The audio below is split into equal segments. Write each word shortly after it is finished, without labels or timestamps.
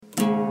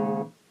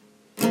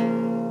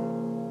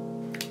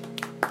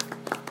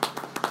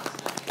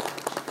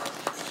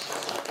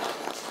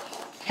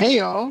Hey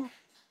y'all,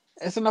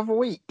 it's another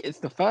week. It's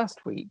the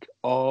first week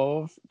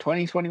of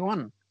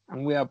 2021,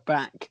 and we are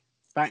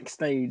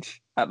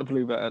backstage at the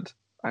Bluebird.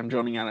 I'm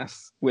Johnny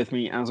Ellis. With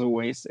me, as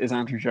always, is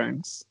Andrew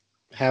Jones.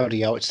 Howdy,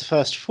 y'all. It's the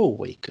first full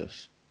week of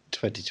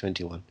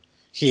 2021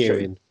 here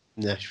in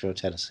Nashville,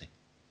 Tennessee.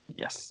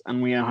 Yes,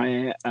 and we are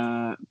here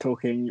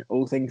talking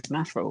all things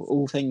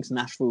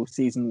Nashville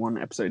Season 1,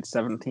 Episode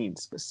 17,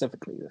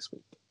 specifically this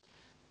week.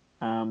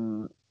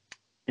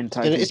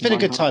 It's been a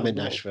good time in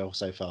Nashville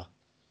so far.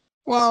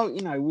 Well,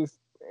 you know,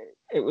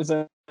 it was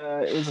a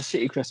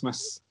shitty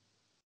Christmas.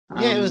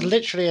 Yeah, it was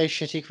literally a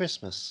shitty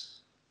Christmas.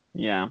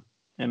 Yeah,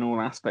 in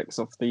all aspects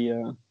of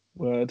the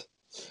word.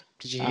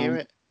 Did you hear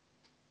it?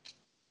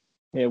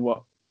 Hear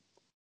what?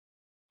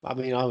 I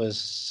mean, I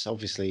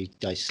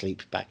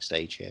sleep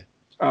backstage here.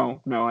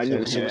 Oh no, I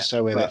didn't hear it.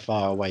 So we're a bit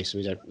far away, so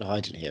I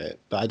didn't hear it.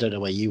 But I don't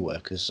know where you were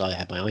because I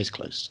had my eyes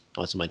closed.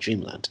 I was in my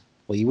dreamland.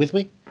 Were you with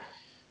me?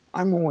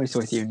 I'm always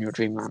with you in your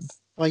dreamland.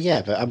 Oh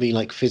yeah, but I mean,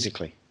 like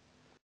physically.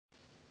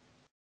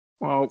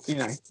 Well, you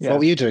know. Yeah. What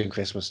were you doing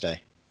Christmas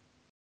Day?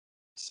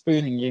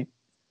 Spooning you.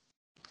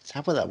 Is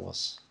that what that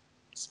was?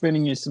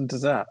 Spooning you some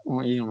dessert.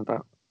 What are you on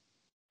about?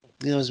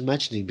 I was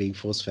imagining being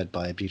force-fed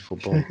by a beautiful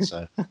boy,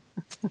 so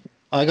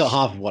I got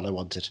half of what I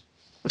wanted.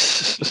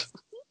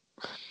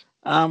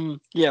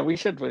 Yeah, we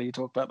should really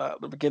talk about that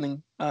at the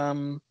beginning.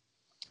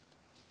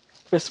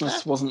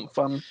 Christmas wasn't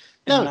fun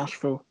in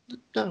Nashville.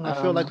 No, I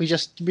feel like we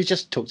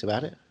just talked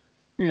about it.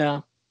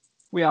 Yeah,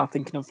 we are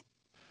thinking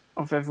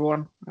of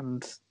everyone,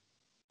 and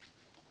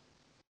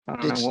I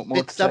don't know what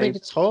more to say. I mean,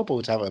 it's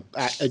horrible to have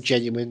a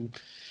genuine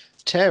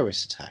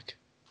terrorist attack.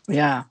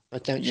 Yeah, a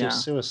actual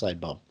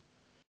suicide bomb.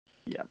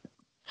 Yeah,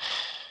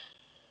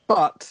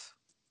 but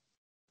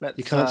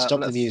you can't stop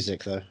the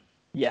music, though.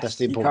 Yes, that's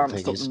the important thing.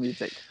 You can't stop the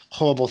music.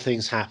 Horrible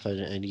things happen,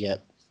 and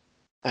yet,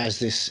 as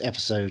this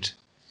episode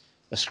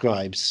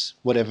ascribes,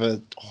 whatever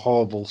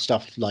horrible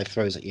stuff life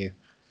throws at you,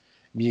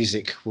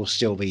 music will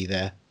still be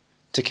there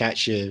to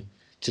catch you,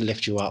 to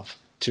lift you up,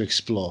 to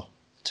explore,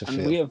 to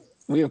feel.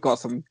 We have got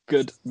some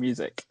good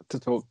music to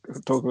talk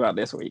about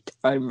this week.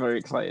 I'm very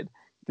excited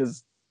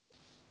because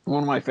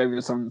one of my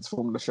favorite songs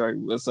from the show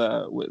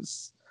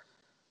was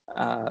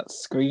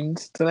screened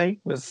today.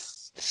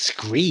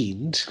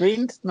 Screened?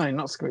 No,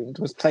 not screened.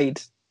 Was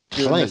played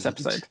during this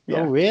episode.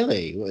 Yeah. Oh,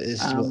 really?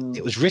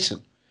 It was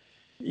written.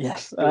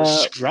 Yes. It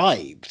was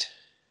scribed.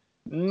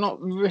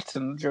 Not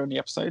written during the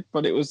episode,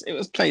 but it was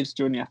played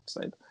during the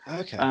episode.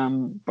 Okay.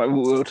 But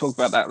we'll talk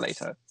about that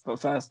later. But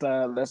first,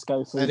 let's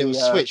go through. And it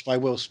was switched by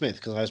Will Smith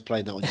because I was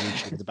playing that on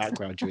YouTube in the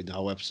background during the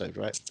whole episode,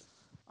 right?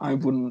 I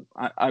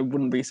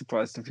wouldn't be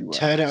surprised if you were.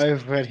 Turn it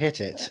over and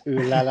hit it. Ooh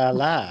la la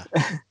la.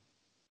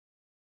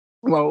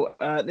 Well,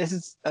 this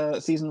is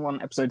season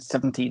 1, episode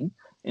 17,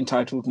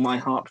 entitled "My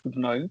Heart Would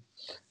Know."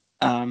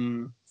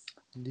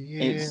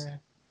 It's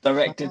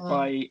directed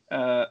by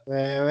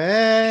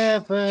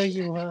wherever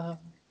you are,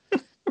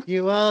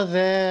 you are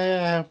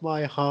there.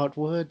 My heart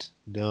would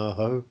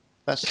know.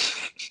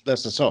 That's the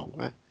song,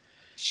 right?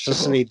 Sure.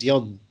 Celine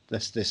Dion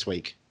this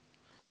week.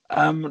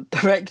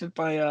 Directed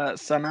by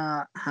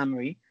Sanaa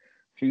Hamri,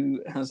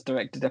 who has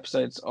directed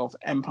episodes of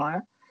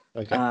Empire,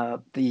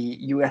 the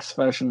US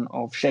version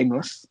of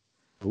Shameless,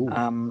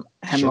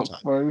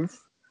 Hemlock Grove,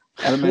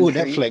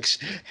 Elementary.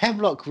 Netflix.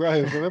 Hemlock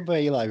Grove. Remember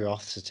Eli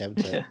Roth's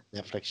attempt at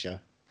Netflix show?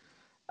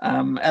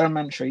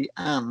 Elementary,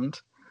 and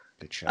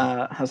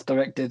has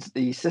directed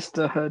The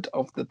Sisterhood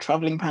of the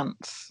Traveling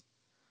Pants.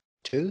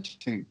 Two?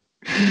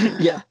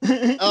 Yeah.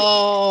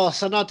 Oh,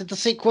 so now did the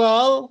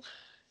sequel.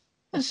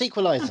 A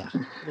sequelizer.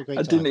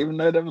 I didn't even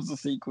know there was a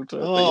sequel to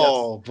it.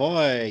 Oh,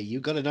 boy. You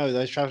got to know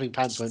those Traveling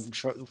Pants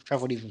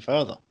travelled even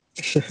further.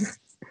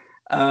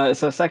 It's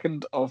the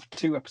second of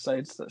 2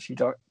 episodes that she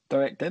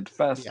directed.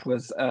 First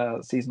was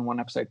season 1,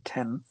 episode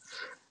 10.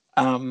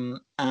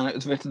 And it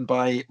was written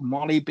by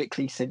Molly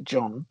Bickley St.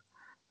 John.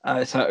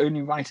 It's her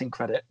only writing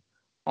credit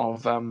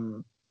of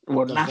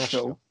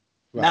Nashville.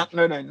 Right.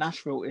 No,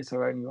 Nashville is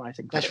her only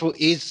writing credit. Nashville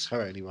is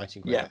her only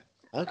writing credit. Yeah.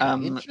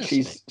 Okay,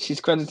 she's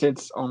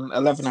credited on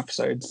 11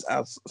 episodes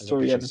as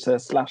story editor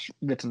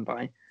 / written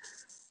by.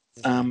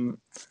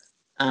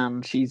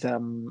 And she's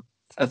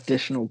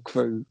additional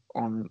crew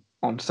on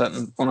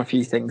a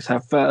few things. Her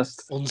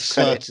first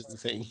certain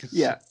things.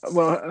 Yeah.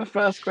 Well, her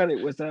first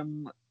credit was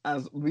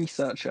as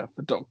researcher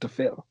for Dr.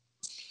 Phil.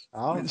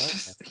 Oh, okay.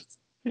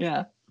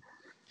 Yeah.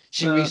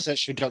 She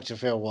researched who Dr.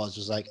 Phil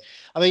was like,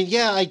 I mean,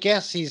 yeah, I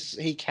guess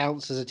he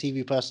counts as a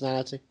TV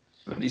personality.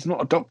 But he's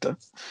not a doctor.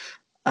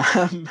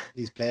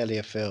 He's barely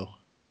a Phil.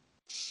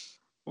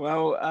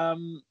 Well,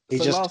 he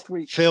just last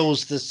week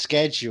fills the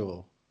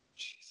schedule.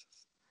 Jesus.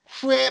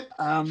 Whip,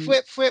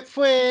 whip,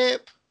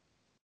 whip.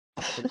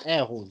 An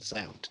air horn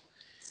sound.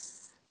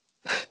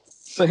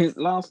 So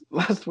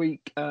last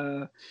week,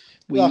 episode.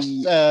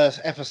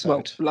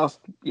 Well,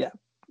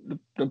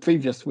 the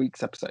previous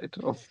week's episode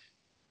of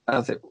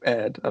as it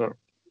aired. I don't.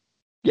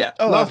 Yeah.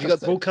 Oh, have you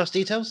got broadcast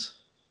details?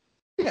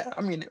 Yeah,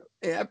 I mean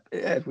it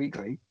aired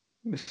weekly.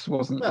 This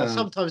wasn't. Well,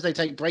 sometimes they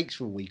take breaks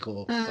for a week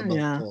or a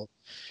month, or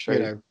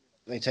true.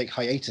 They take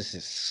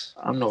hiatuses.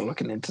 I'm not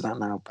looking into that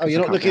now. Oh,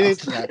 you're not looking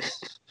into that.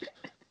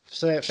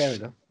 So fair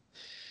enough.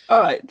 All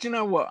right. Do you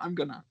know what? I'm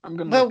gonna.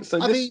 Well, So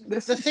the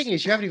thing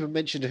is, you haven't even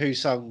mentioned who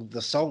sung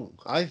the song.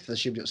 I've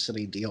assumed it was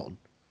Celine Dion.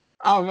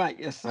 Oh right,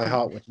 yes. My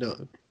heart would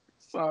know.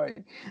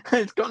 Sorry,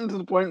 it's gotten to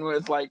the point where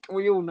it's like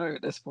we all know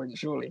at this point,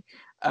 surely.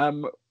 I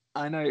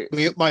know.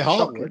 My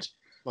heart would.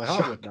 My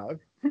heart would know.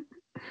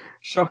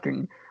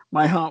 Shocking.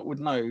 My heart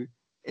would know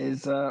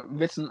is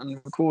written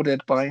and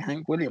recorded by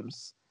Hank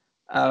Williams.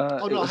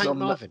 Not Hank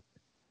Marvin.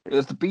 It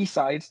was the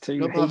B-side to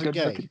Not Hey Marvin Good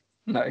Gaye. Looking.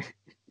 No,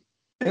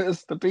 it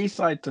was the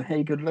B-side to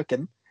Hey Good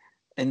Looking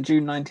in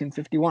June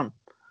 1951.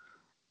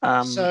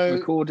 So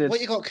recorded. What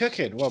you got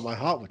cooking? Well, my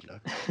heart would know.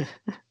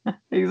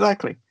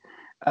 Exactly.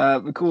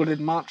 Recorded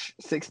March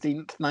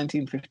 16th,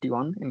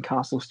 1951 in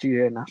Castle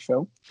Studio,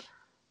 Nashville.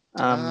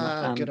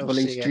 And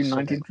released June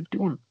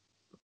 1951.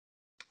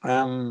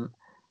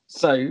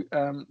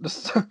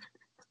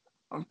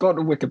 I've got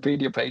a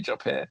Wikipedia page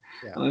up here,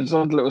 and I just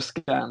had a little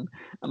scan,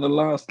 and the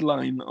last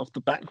line of the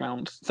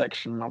background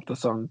section of the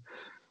song,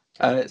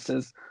 it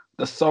says,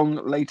 the song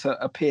later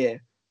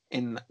appear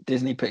in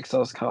Disney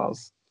Pixar's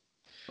Cars.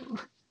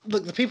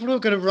 Look, the people who are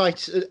going to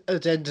write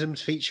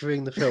addendums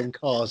featuring the film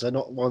Cars are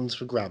not ones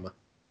for grammar.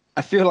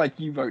 I feel like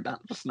you wrote that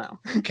just now.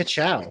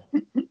 Ka-chow.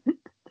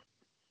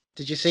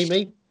 Did you see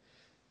me?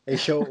 Are you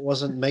sure it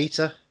wasn't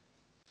Mater?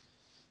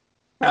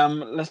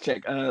 Let's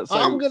check.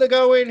 I'm going to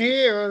go in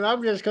here and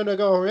I'm just going to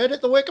go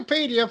edit the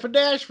Wikipedia for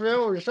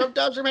Nashville and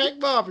sometimes some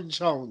Hank Marvin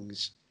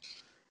songs.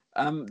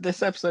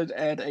 This episode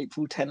aired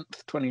April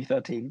 10th,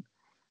 2013.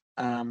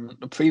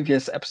 The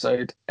previous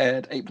episode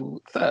aired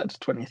April 3rd,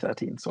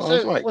 2013. So I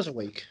was right. It was a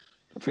week.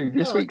 The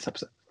previous week's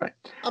episode, right?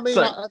 I mean,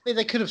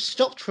 they could have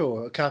stopped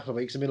for a couple of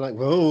weeks and been like,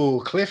 "Whoa,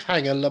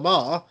 cliffhanger,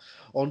 Lamar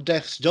on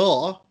Death's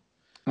Door."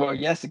 Well,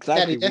 yes,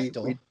 exactly.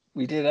 Daddy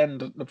we did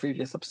end the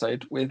previous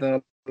episode with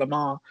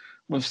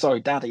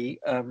Daddy,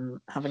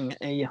 having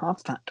a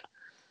heart attack,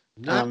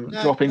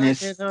 dropping his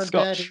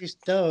scotch,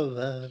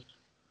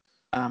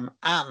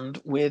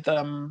 and with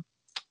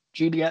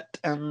Juliet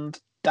and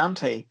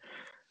Dante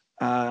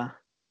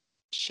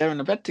sharing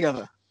a bed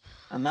together,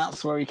 and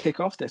that's where we kick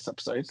off this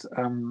episode.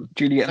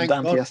 Juliet and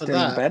Dante are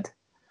still in bed.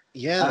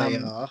 Yeah, they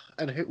are.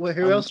 And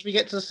who else do we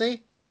get to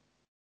see?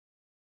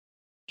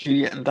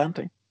 Juliet and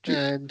Dante.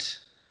 And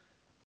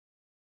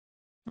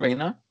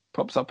Raina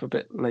pops up a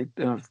bit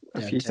later,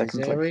 a few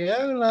seconds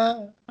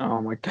later.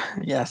 Oh my god!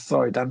 Yeah,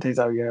 sorry, Dante's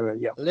areola.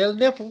 Yeah, little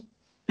nipple.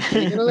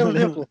 You get a little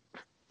nipple.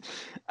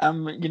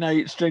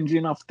 Strangely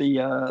enough,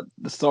 the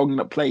song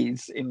that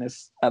plays in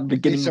this at the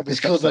beginning of this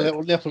called episode, The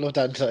Little Nipple of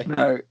Dante.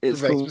 No,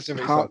 it's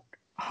called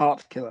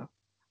Heart Killer.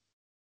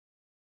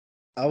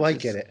 Oh, I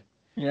get it.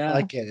 Yeah,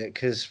 I get it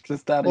because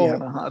Daddy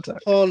had a heart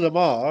attack. Poor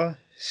Lamar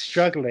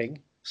struggling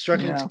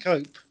to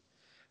cope,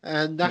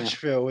 and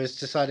Nashville has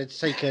decided to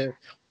take a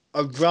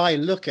wry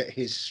look at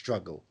his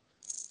struggle.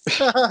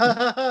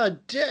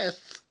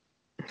 Death.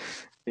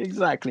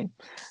 Exactly.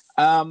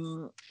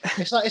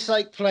 It's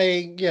like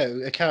playing,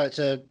 a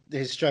character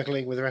who's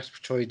struggling with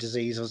respiratory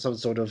disease or some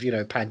sort of,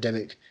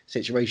 pandemic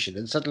situation,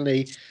 and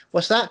suddenly,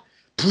 what's that?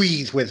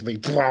 Breathe with me.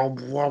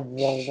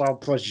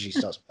 Prodigy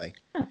starts playing.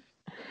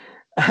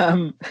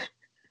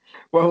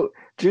 Well,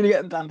 Juliet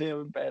and Dante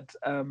are in bed.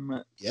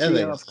 She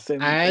asks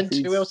him, and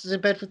who else is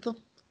in bed with them?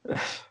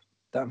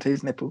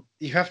 Dante's nipple.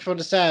 You have to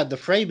understand, the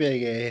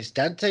framing is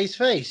Dante's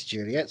face,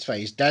 Juliet's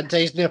face,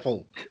 Dante's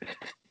nipple.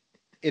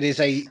 It is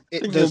the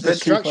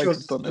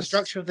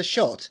structure of the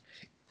shot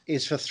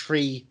is for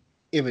 3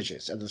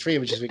 images, and the 3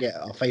 images we get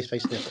are face,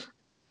 nipple.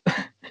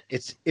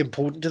 It's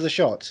important to the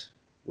shot.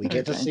 We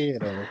get to see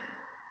it all.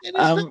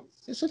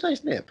 It's a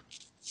nice nip.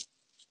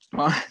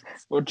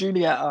 Well,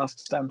 Juliet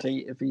asks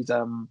Dante if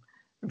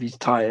he's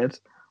tired,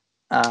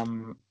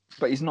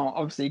 but he's not,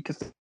 obviously, because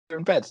they're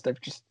in bed. They've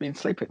just been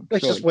sleeping.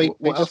 They've just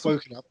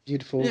woken up,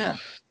 beautiful,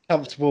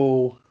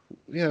 comfortable,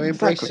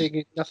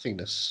 embracing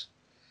nothingness.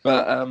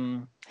 But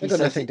they've got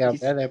nothing down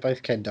there. They're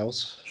both Ken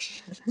dolls.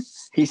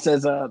 He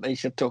says they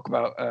should talk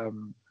about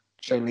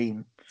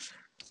Jolene.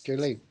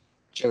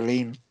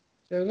 Jolene.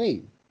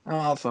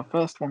 Oh, that's our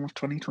first one of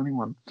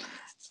 2021.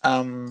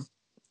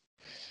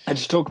 I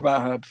just talk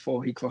about her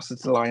before he crosses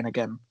the line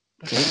again.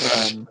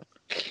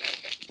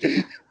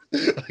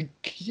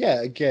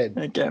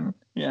 Again,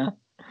 yeah.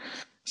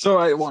 It's all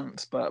right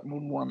once, but more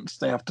than once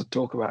they have to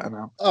talk about her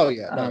now. Oh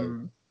yeah,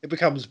 no. It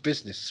becomes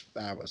business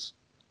hours.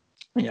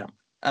 Yeah.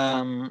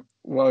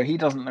 Well, he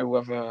doesn't know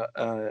whether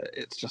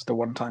it's just a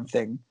one-time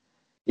thing.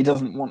 He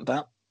doesn't want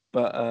that,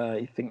 but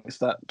he thinks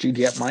that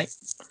Juliet might.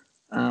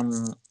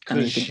 And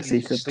he thinks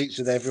he could sleeps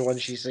with everyone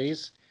she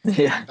sees.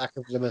 Yeah. Back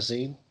of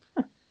limousine.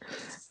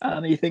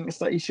 And he thinks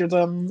that he should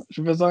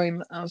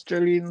resign as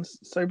Jolene's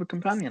sober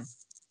companion.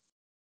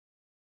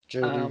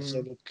 Jolene's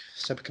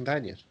sober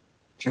companion.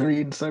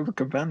 Jolene's sober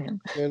companion.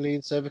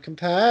 Jolene's sober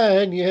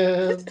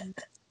companion.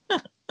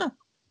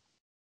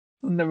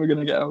 I'm never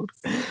gonna get old.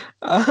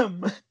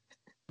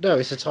 No,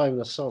 it's a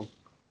timeless song.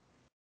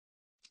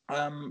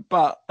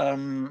 But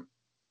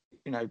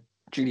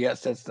Juliet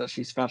says that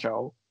she's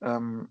fragile.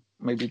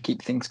 maybe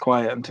keep things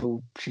quiet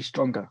until she's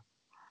stronger.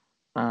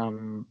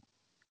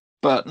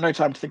 But no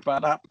time to think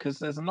about that because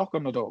there's a knock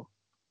on the door.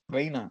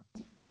 Raina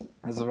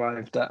has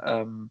arrived at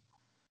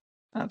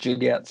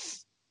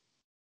Juliet's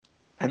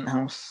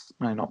penthouse.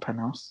 No, not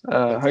penthouse.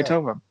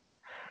 Hotel room.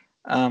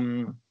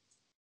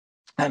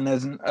 And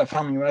there's a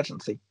family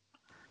emergency.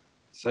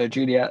 So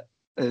Juliet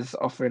is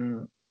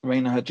offering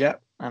Raina her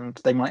jet, and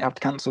they might have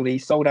to cancel the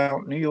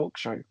sold-out New York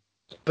show.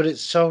 But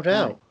it's sold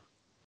out.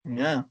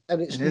 Yeah.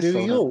 And it's New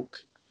York.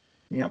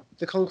 Yep.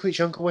 The concrete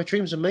jungle where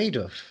dreams are made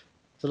of.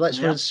 The lights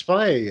will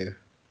inspire you.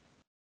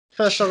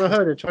 First song I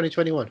heard in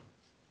 2021.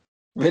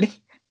 Really?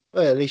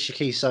 Well, Alicia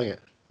Keys sang it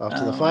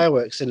after the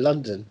fireworks in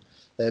London.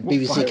 The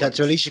BBC cut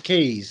to Alicia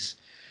Keys.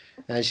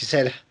 And she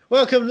said,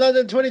 "Welcome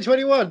London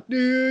 2021,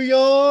 New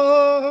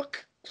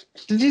York."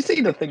 Did you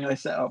see the thing I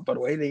set up, by the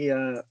way?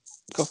 It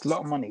cost a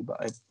lot of money,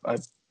 but I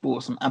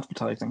bought some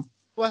advertising.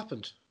 What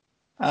happened?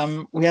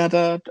 We had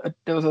there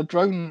was a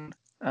drone.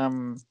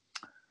 What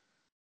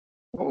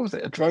was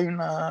it? A drone?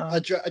 A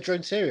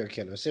drone serial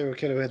killer. A serial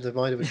killer in the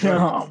mind of a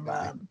drone. Oh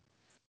man,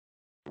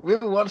 we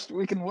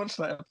can watch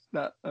that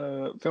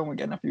film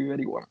again if you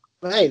really want.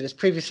 Hey, this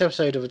previous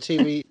episode of a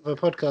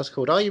podcast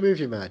called "Are You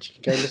Movie Mad?"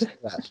 You can go listen to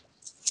that.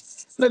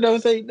 No,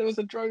 there was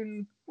a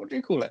drone. What do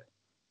you call it?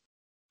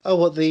 Oh,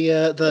 what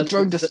the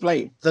drone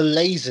display? The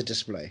laser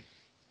display.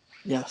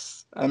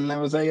 Yes, and there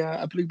was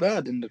a blue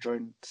bird in the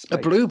drone display.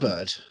 A blue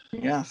bird.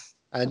 Yes.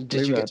 And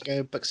did you get to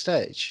go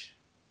backstage?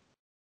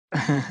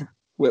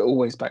 We're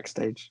always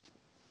backstage.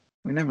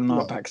 We never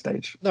not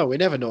backstage. No, we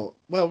never not.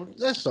 Well,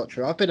 that's not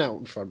true. I've been out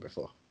in front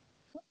before.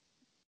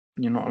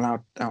 You're not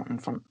allowed out in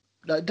front.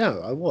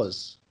 No, I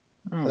was.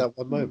 Oh, that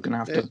one moment. You're gonna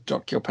have to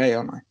dock your pay,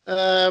 aren't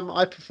I?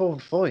 I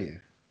performed for you.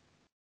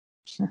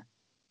 It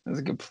was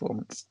a good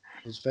performance.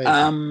 It was very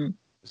good.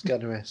 It was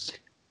Gunner-esque.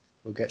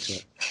 We'll get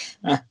to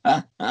it.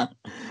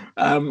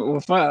 Well,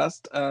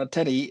 first,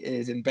 Teddy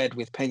is in bed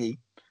with Peggy.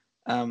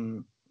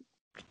 God,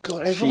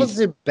 everyone's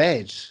in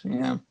bed.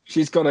 Yeah,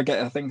 she's got to get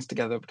her things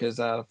together because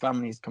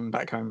family's coming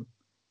back home.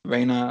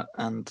 Raina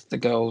and the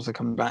girls are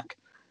coming back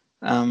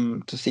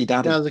to see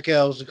Daddy. Now the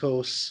girls, of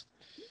course.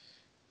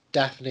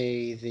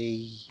 Daphne,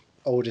 the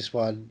oldest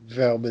one.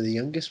 Velma, the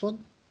youngest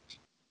one.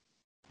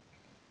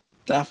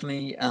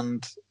 Daphne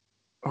and...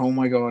 Oh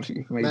my God,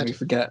 you made me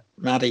forget.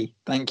 Maddie,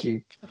 thank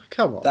you. Oh,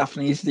 come on.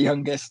 Daphne's the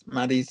youngest,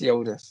 Maddie's the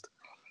oldest.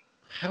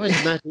 How is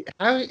Maddie?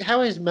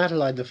 how is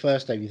Madeline the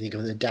first name you think of,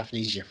 and then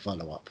Daphne's your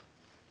follow-up?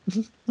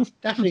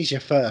 Daphne's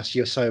your first,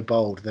 you're so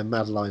bold. Then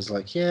Madeline's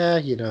like, yeah,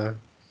 you know,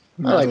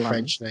 Madeline. I like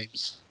French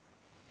names.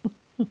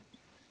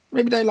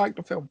 Maybe they like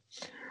the film.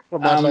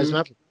 Well, Madeline's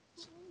Madeline.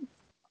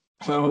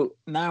 So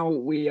now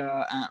we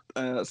are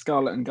at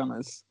Scarlett and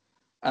Gunner's.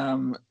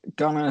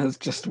 Gunner has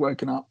just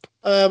woken up.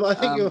 I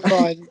think you were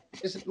fine.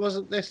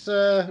 Wasn't this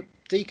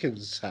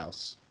Deacon's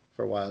house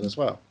for a while as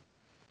well?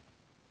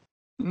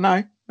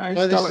 No,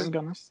 Scarlett and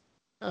Gunner's.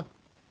 Oh,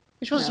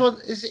 which one's the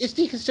one? Is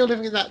Deacon still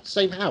living in that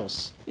same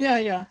house?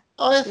 Yeah.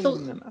 Oh, I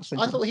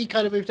thought he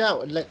kind of moved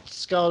out and let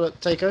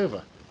Scarlett take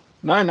over.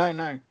 No.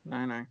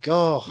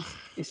 God,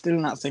 he's still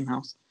in that same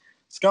house.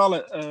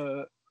 Scarlett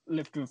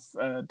lived with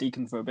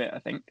Deacon for a bit, I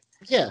think.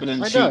 Yeah,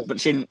 but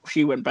then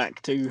she went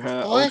back to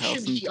her old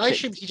house. I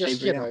assumed he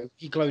just,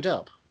 he glowed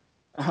up.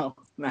 Oh,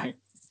 no.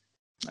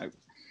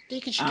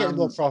 Deacon should get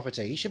more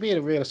property. He should be in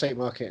a real estate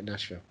market in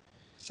Nashville.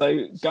 So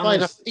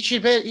he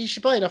should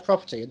buy enough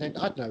property and then,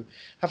 I don't know,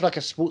 have like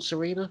a sports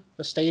arena,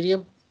 a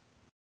stadium,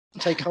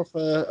 take off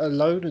a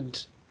loan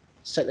and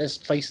set their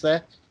place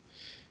there.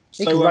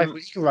 He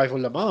can rival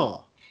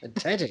Lamar and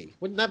Teddy.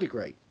 Wouldn't that be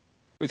great?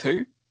 With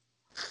who?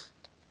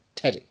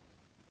 Teddy.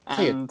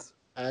 And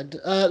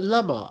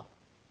Lamar.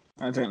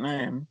 I don't know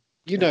him.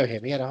 You know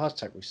him. He had a heart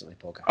attack recently,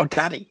 poor guy. Oh,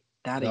 Daddy.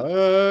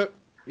 No,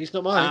 he's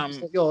not mine.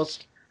 He's not yours.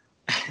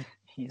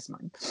 He is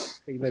mine.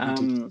 He may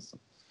be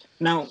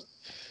now,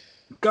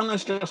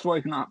 Gunner's just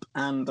woken up,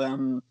 and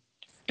when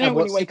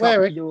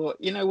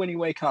you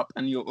wake up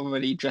and you're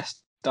already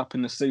dressed up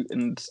in a suit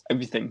and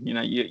everything. You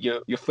know,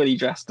 you're fully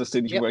dressed as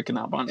soon as you're woken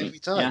up, aren't you? Every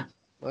time.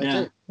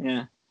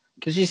 Yeah.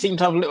 Because you seem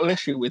to have a little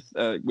issue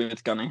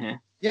with Gunner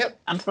here. Yep.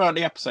 And throughout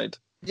the episode.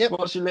 Yep.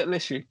 What's your little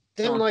issue?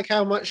 Didn't like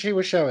how much he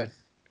was showing.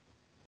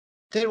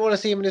 Didn't want to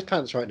see him in his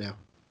pants right now.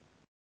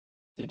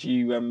 Did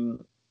you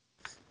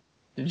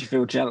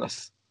feel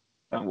jealous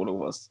about what it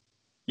was?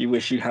 You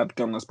wish you had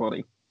Gunner's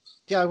body.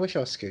 Yeah, I wish I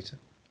was Scooter.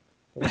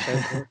 I wish I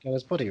had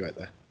Gunner's body right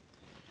there.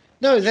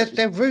 No,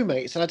 they're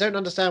roommates, and I don't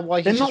understand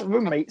why. They're not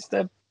roommates.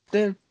 They're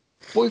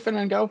boyfriend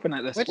and girlfriend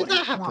at this point. When did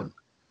that happen?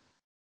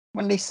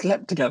 When they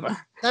slept together.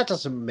 That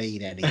doesn't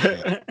mean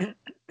anything.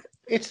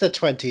 It's the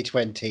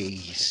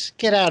 2020s.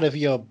 Get out of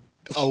your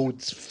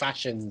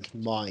old-fashioned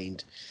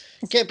mind.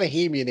 Get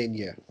Bohemian in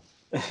you.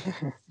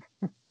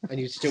 And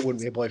you still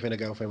wouldn't be a boyfriend or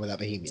girlfriend without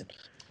Bohemian.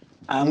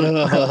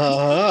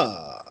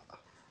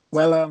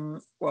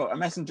 Well, a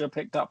messenger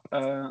picked up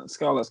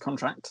Scarlett's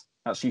contract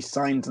that she's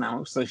signed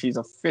now, so she's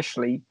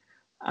officially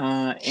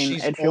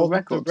in Edgefield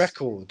Records. The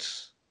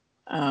records.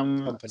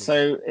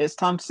 So it's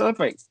time to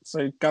celebrate.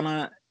 So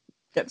Gunner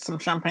gets some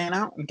champagne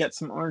out and gets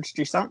some orange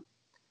juice out.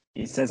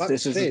 He says Bucks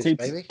this is fizz, a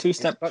baby.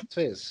 two-step. Bucks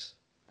fizz.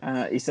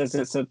 He says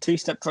it's a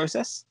two-step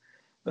process.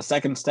 The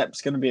second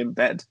step's going to be in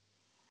bed.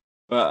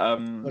 But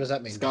what does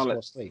that mean? Scarlett,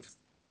 just sleep.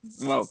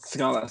 Well,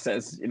 Scarlett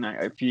says,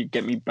 if you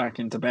get me back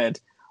into bed,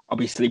 I'll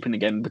be sleeping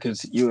again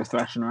because you were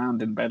thrashing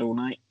around in bed all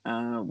night.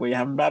 We're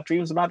having bad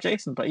dreams about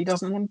Jason, but he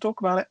doesn't want to talk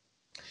about it.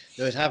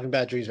 No, he's having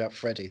bad dreams about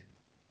Freddy.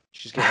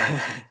 She's getting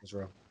as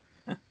well.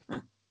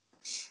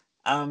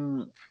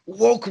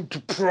 Welcome to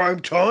prime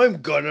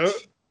time, Gunner.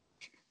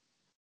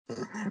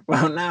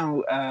 Well,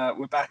 now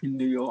we're back in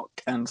New York,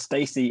 and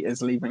Stacy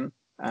is leaving.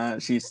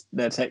 She's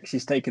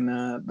taken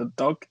the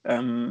dog,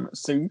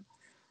 Sue,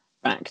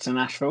 back to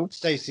Nashville.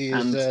 Stacy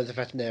is the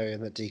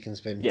veterinarian that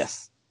Deacon's been.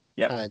 Yes.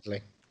 Yep.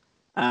 Handling.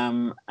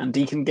 And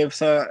Deacon gives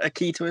her a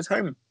key to his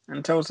home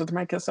and tells her to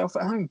make herself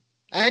at home.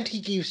 And he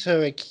gives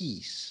her a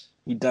keys.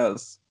 He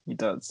does. He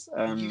gives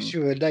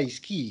her a nice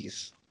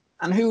keys.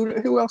 And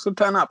who else would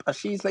turn up as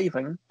she's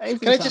leaving? Avery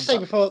Can I just say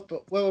up. before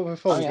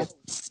we get,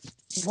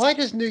 why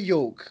does New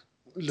York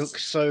look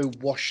so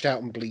washed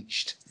out and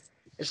bleached?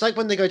 It's like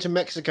when they go to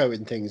Mexico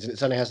and things, and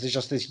it only has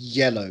just this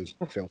yellow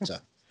filter.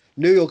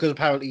 New York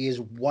apparently is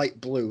white,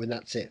 blue, and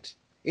that's it.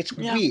 It's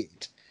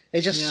weird.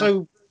 They're just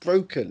so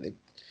broken.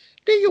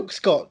 New York's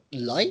got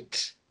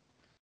light.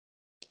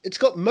 It's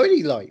got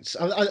money lights.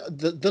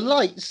 The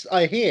lights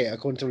I hear,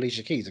 according to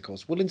Alicia Keys, of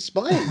course, will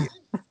inspire you.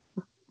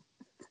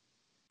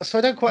 So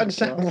I don't quite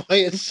understand why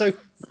it's so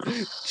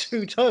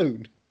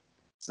two-tone.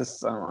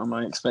 Am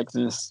I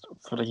expecting this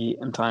for the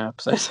entire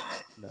episode?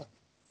 No.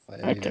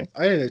 I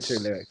only know 2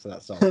 lyrics for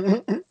that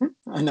song.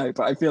 I know,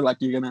 but I feel like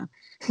you're going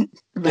to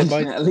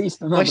mention it at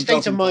least another My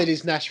state of mind times.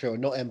 is Nashville,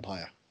 not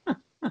Empire.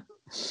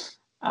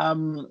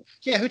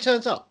 Yeah, who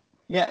turns up?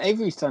 Yeah,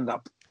 Avery's turned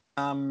up.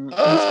 He's going to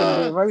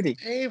be a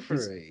roadie.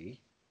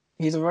 Avery.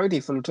 He's a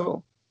roadie for the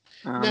tour.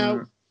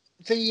 Now,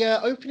 the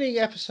opening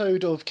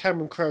episode of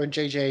Cameron Crowe and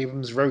J.J.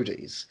 Abrams'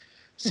 Roadies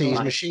sees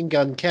Machine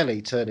Gun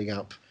Kelly turning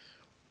up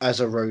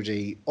as a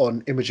roadie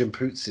on Imogen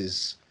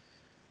Poots's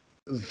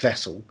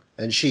vessel,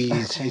 and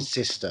she's his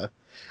sister.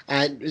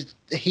 And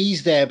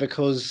he's there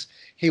because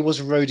he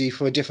was a roadie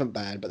for a different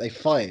band, but they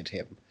fired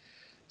him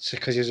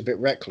because he was a bit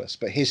reckless.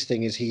 But his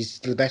thing is he's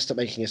the best at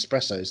making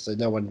espressos, so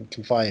no one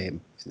can fire him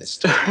in this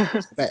stuff.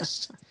 He's the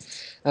best.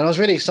 And I was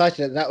really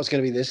excited that was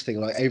going to be this thing.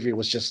 Like, Avery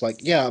was just like,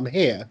 yeah, I'm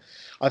here.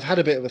 I've had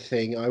a bit of a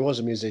thing. I was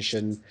a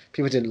musician.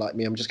 People didn't like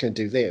me. I'm just going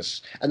to do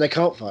this. And they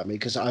can't fire me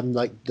because I'm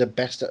like the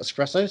best at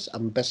espressos.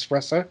 I'm best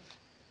espresso.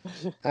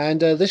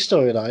 And this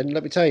storyline,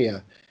 let me tell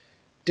you,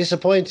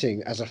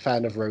 disappointing as a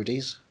fan of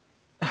roadies.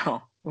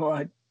 Oh,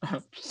 well,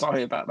 I'm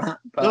sorry about that.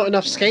 But, not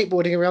enough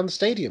skateboarding around the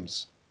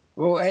stadiums.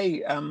 Well,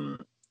 hey,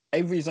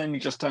 Avery's only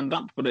just turned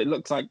up, but it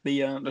looks like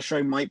the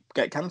show might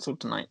get cancelled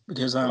tonight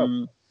because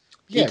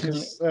yeah,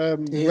 because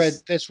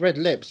there's red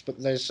lips,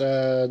 but there's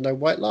no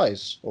white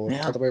lies, or the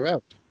other way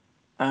around.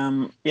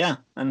 Yeah,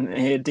 and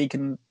here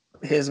Deacon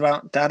hears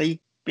about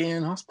Daddy being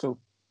in hospital.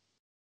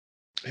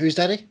 Who's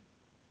Daddy?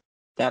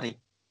 Daddy.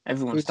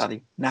 Everyone's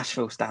Daddy.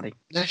 Nashville's Daddy.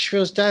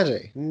 Nashville's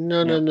Daddy?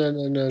 No.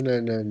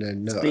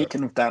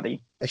 Speaking of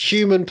Daddy. A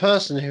human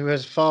person who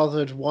has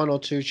fathered 1 or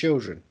 2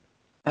 children.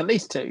 At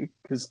least 2,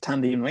 because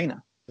Tandy and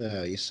Raina.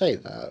 You say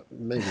that.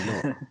 Maybe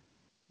not.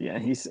 Yeah,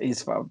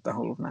 he's fathered the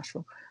whole of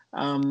Nashville.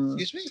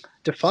 Excuse me?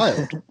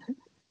 Defiled.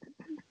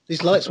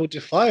 These lights will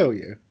defile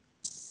you.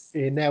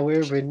 And now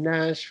we're in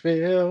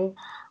Nashville.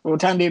 Well,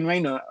 Tandy and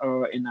Raina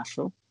are in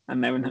Nashville,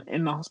 and they're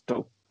in the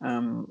hospital.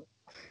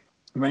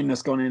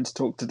 Raina's gone in to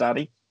talk to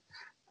Daddy.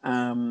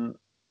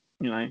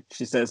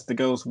 She says the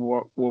girls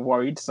were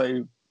worried,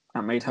 so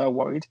that made her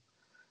worried.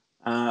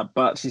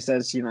 But she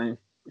says,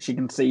 she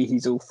can see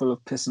he's all full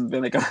of piss and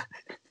vinegar.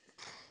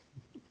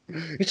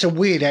 It's a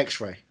weird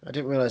X-ray. I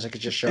didn't realise I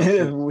could just show it.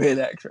 It's a weird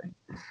X-ray.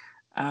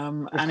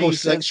 Of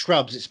course, like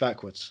Scrubs, it's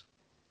backwards.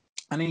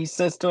 And he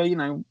says to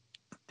her,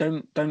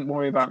 don't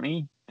worry about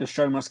me. The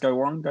show must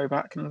go on. Go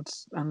back and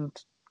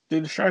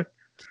do the show.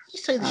 Did he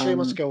say the show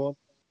must go on?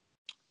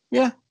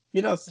 Yeah,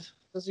 he does.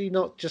 Does he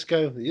not just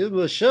go,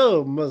 the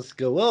show must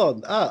go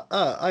on?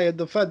 I am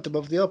the Phantom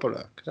of the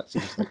Opera. Because that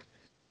seems like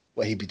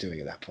what he'd be doing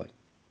at that point.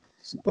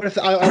 What if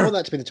I want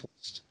that to be the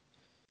twist?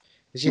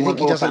 Because you think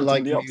he doesn't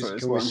like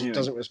music or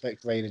doesn't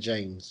respect Raina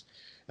James.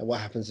 And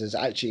what happens is,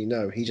 actually,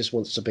 no, he just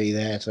wants to be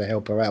there to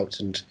help her out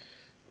and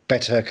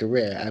better her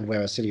career and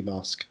wear a silly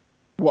mask.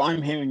 What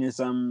I'm hearing is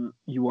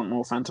you want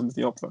more Phantom of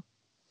the Opera.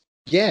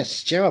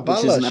 Yes, Gerard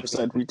Butler. Which is an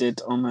episode we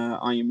did on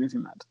Are You Movie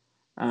Mad?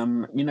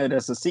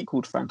 There's a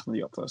sequel to Phantom of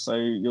the Opera, so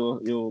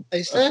you're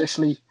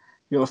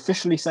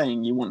officially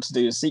saying you want to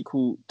do a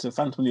sequel to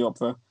Phantom of the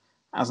Opera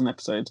as an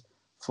episode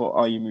for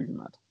Are You Movie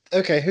Mad?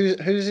 Okay,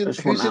 who's in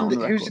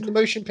the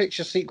motion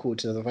picture sequel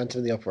to the Phantom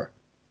of the Opera?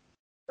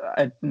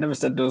 I never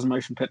said there was a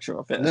motion picture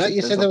of it. No,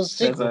 you said there was a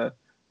sequel.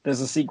 There's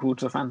a sequel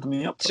to Phantom of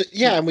the Opera.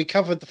 So, and we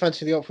covered the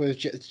Phantom of the Opera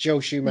with Joel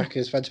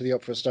Schumacher's Phantom of the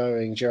Opera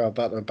starring Gerard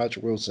Butler and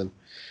Patrick Wilson.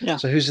 Yeah.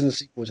 So who's in the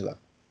sequel to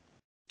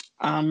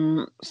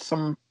that?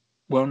 Some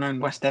well-known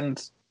West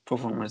End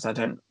performers. I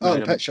don't know.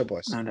 The Pet Shop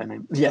Boys. No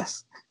name.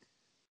 Yes.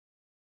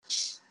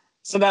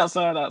 So that's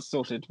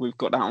sorted. We've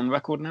got that on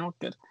record now.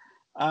 Good.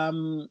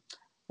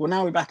 Well,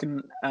 now we're back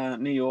in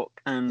New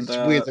York, and It's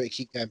weird that we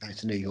keep going back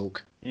to New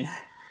York. Yeah.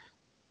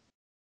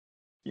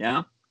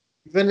 Yeah.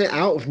 We've been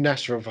out of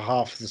Nashville for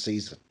half of the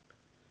season.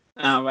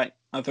 Oh, right.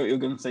 I thought you were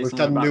going to say We've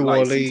something done about New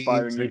lights Orleans,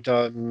 inspiring you. we've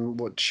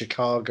done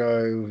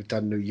Chicago, we've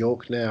done New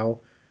York now,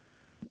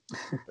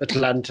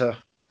 Atlanta.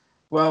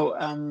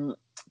 Well,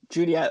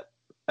 Juliet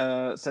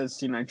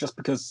says, just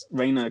because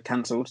Raina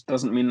cancelled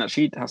doesn't mean that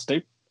she has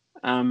to.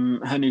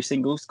 Her new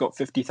single's got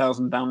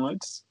 50,000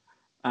 downloads.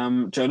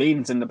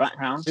 Jolene's in the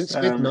background Since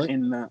midnight.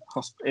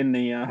 in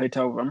the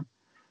hotel room,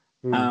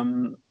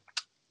 Hmm.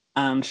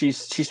 and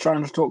she's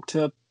trying to talk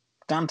to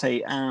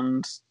Dante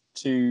and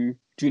to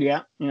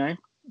Juliet.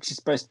 She's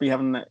supposed to be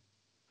having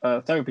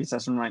a therapy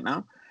session right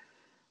now,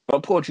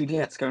 but poor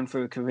Juliet's going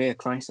through a career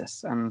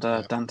crisis, and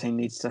Dante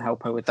needs to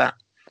help her with that.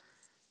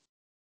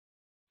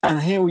 And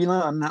here we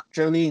learn that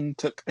Jolene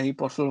took a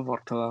bottle of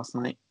vodka last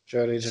night.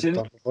 Jolene took a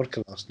bottle of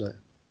vodka last night.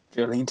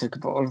 Jolene took a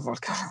bottle of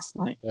vodka last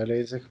night.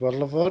 Jolene took a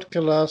bottle of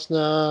vodka last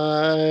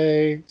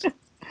night.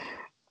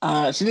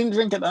 She didn't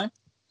drink it, though.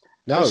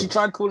 No. But she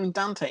tried calling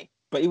Dante,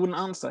 but he wouldn't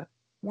answer.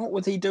 What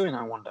was he doing,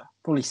 I wonder?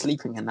 Probably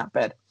sleeping in that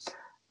bed.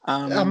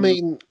 I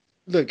mean,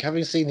 look,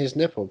 having seen his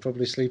nipple,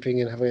 probably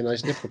sleeping and having a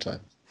nice nipple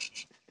time.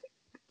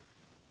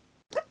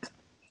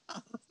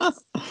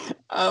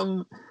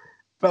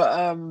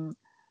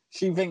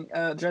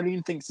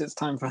 Jolene thinks it's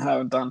time for her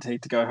and Dante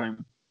to go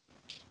home.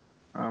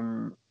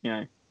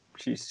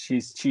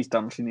 She's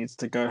done. She needs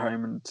to go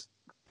home and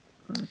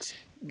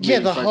yeah,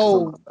 the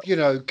whole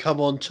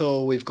come on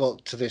tour. We've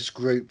got to this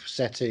group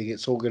setting.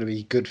 It's all going to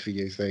be good for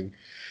you thing.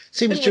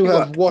 Seems to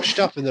have washed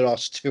up in the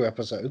last 2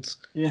 episodes.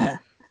 Yeah,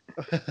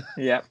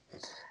 yeah.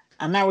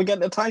 And now we get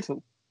the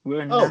title.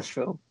 We're in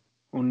Nashville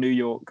or New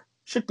York.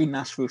 Should be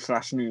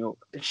Nashville/New York.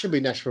 It should be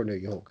Nashville, New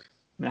York.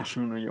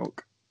 Nashville, New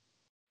York.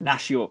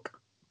 Nash York.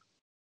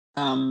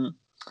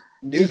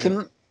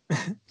 Deacon's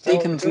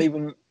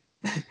leaving.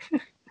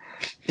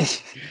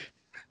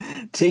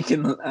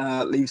 Deacon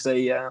leaves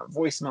a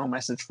voicemail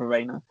message for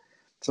Raina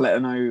to let her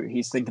know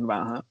he's thinking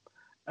about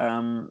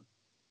her.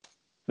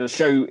 The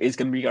show is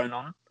going to be going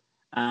on,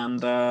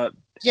 and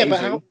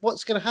Avery, but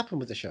what's going to happen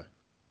with the show?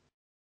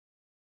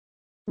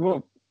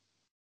 Well,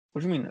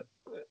 what do you mean?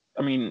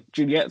 I mean,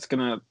 Juliet's going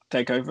to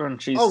take over,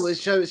 and she's. Oh,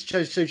 so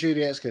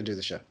Juliet's going to do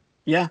the show.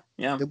 Yeah.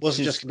 It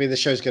wasn't just going to be the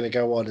show's going to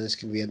go on and it's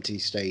going to be empty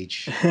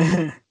stage.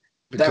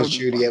 Because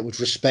Juliet would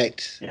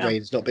respect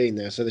Raina's not being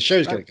there. So the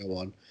show's going to go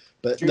on,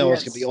 but no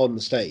one's going to be on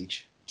the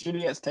stage.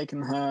 Juliet's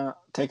taken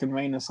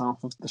Raina's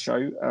half of the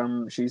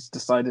show. She's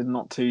decided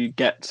not to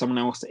get someone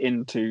else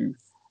in to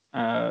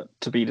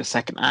be the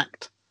second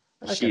act.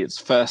 Okay. She is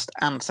first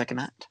and second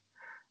act.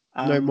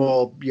 No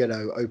more,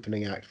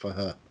 opening act for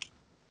her.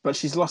 But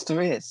she's lost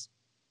her ears.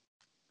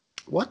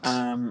 What?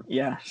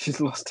 Yeah, she's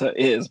lost her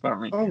ears,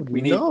 apparently.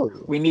 Oh,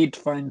 we need to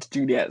find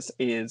Juliet's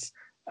ears.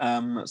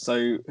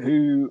 So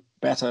who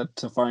better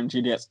to find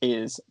Juliet's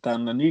ears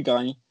than the new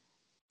guy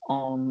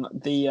on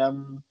the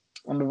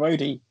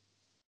roadie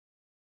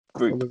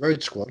group? On the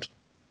road squad?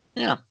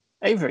 Yeah,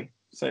 Avery.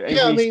 So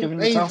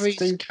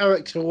Avery's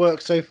character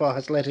work so far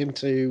has led him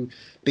to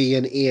be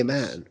an ear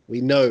man.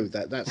 We know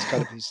that's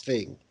kind of his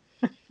thing.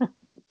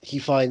 He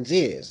finds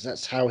ears.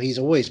 That's how he's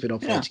always been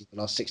operating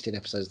the last 16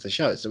 episodes of the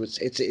show. So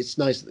it's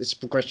nice that this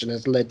progression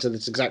has led to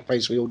this exact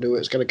place we all knew it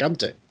was going to come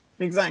to.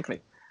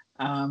 Exactly.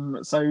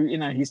 So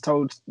he's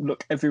told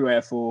look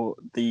everywhere for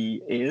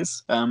the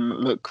ears.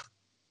 Look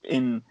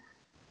in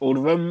all the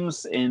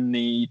rooms, in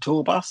the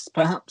tour bus,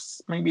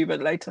 perhaps maybe a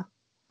bit later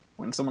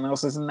when someone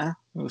else is in there.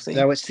 We'll see.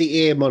 No, it's the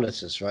ear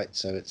monitors, right?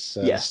 So it's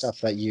stuff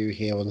that you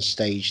hear on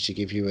stage to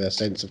give you a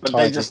sense of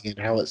timing and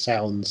how it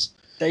sounds.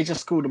 They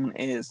just call them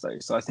ears, though,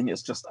 so I think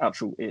it's just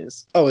actual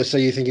ears. Oh, so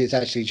you think it's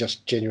actually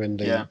just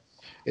genuinely? Yeah.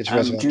 It's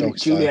Reservoir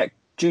Dogs.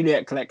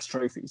 Juliet collects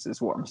trophies,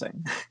 is what I'm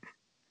saying.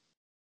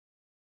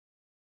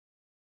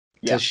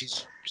 Yeah. So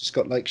she's just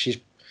got she's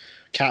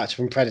character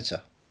from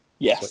Predator.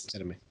 Yes. That's what you're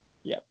telling me.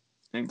 Yeah,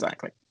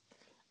 exactly.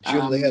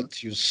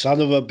 Juliet, you son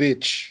of a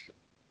bitch.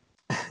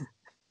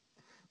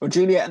 Well,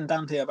 Juliet and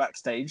Dante are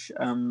backstage.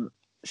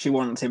 She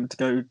wants him to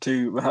go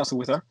to rehearsal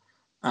with her.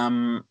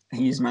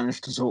 He's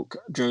managed to talk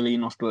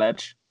Jolene off the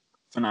ledge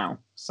for now.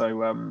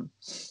 So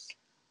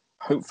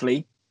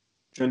hopefully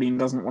Jolene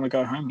doesn't want to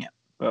go home yet,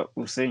 but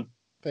we'll see.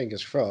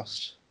 Fingers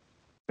crossed.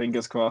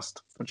 Fingers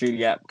crossed for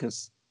Juliet,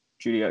 because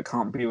Juliet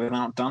can't be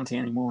without Dante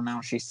anymore now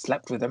she's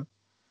slept with him.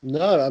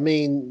 No, I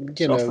mean,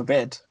 God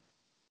forbid.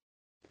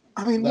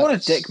 I mean, what a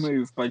dick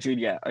move by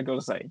Juliet, I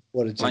gotta say.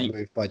 What a dick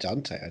move by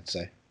Dante, I'd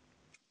say.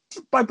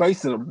 By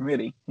both of them,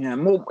 really. Yeah,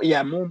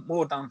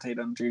 more Dante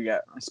than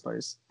Juliet, I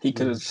suppose. He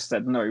could have just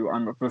said, "No,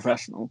 I'm a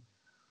professional."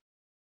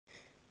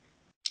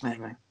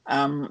 Anyway,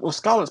 well,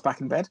 Scarlett's back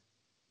in bed.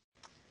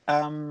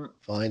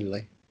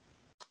 Finally.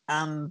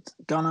 And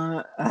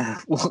Gunnar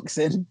walks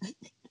in.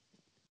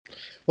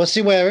 What's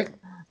he wearing?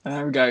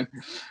 There we go.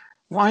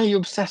 Why are you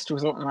obsessed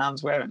with what the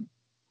man's wearing?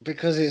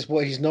 Because it's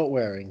what he's not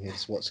wearing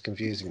is what's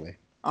confusing me.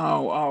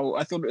 Oh,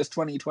 I thought it was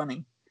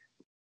 2020.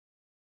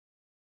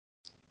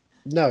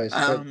 No, it's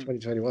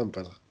 2021,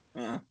 brother.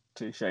 Yeah,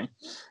 touche.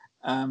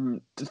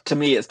 To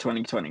me, it's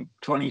 2020.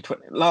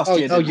 2020. Last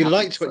year. Oh, Didn't you happen,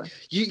 liked so.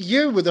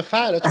 you were the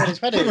fan of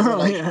 2020. You were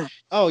like, Yeah.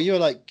 oh, you were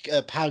like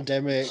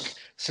pandemic,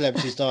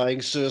 celebrities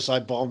dying,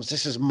 suicide bombs.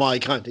 This is my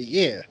kind of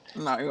year.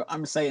 No,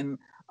 I'm saying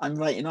I'm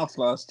writing off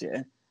last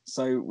year,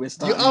 so we're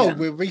starting again.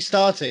 We're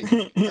restarting.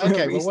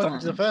 Okay, well, welcome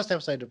to the Restarting. first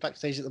episode of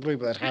Backstage at the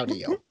Bluebird. Howdy,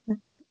 y'all.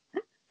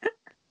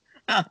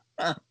 I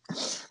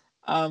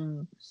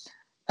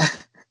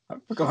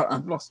forgot.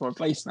 I've lost my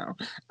place now.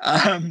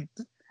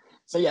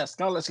 So yeah,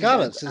 Scarlett's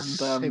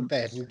in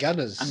bed, and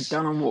Gunners. And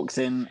Gunnar walks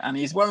in, and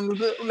he's wearing a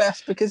little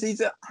less because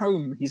he's at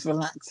home. He's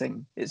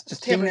relaxing. It's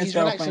just him and his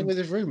girlfriend. Relaxing with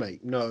his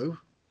roommate. No,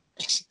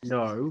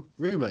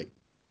 roommate.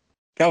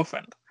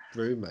 Girlfriend.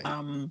 Roommate.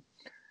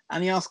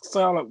 And he asks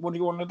Scarlett, "What do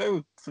you want to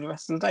do for the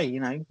rest of the day? You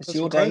know, it's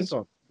your day.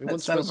 We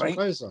want to put some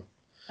clothes on."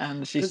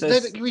 And she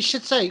says, "We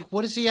should say,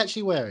 what is he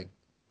actually wearing?"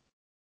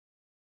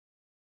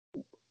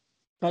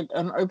 Like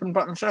an open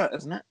button shirt,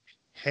 isn't it?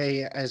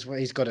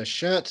 He's got a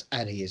shirt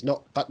and he is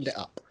not buttoned it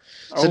up.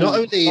 So not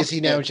only is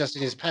he now just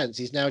in his pants,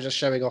 he's now just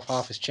showing off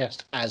half his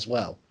chest as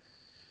well.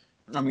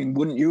 I mean,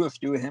 wouldn't you if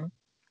you were him?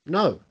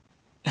 No.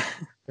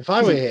 If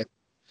I were him,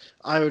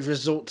 I would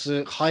resort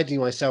to hiding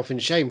myself in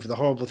shame for the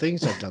horrible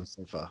things I've done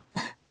so far.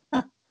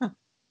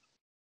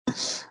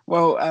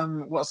 Well,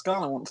 what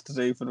Scarlett wants to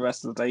do for the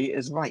rest of the day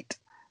is write.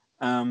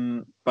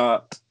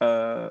 But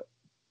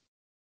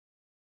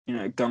you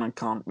know, Gunnar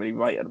can't really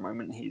write at the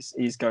moment.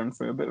 He's going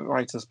through a bit of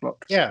writer's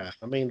block. Yeah,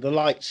 I mean, the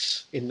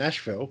lights in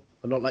Nashville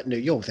are not like New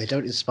York. They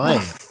don't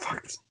inspire.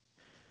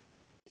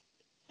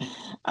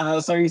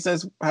 So he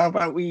says, how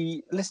about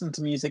we listen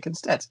to music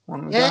instead? Why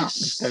don't we go out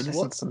and go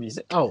listen to some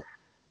music? Oh.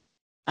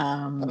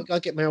 I'll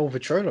get my old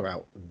Victrola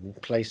out and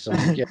play some,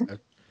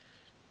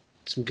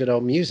 some good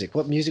old music.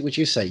 What music would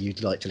you say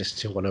you'd like to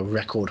listen to on a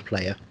record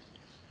player?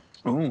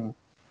 Oh,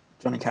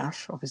 Johnny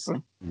Cash,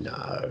 obviously.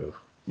 No.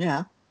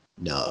 Yeah.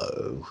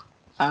 No.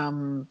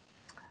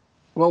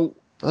 Well,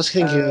 I was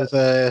thinking of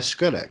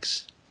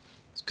Skrillex.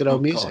 It's good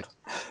old music.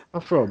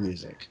 Proper old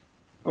music.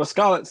 Well,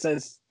 Scarlett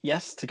says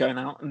yes to going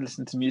out and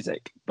listen to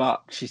music,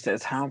 but she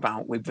says, how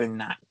about we bring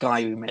that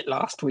guy we met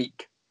last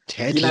week?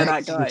 Ted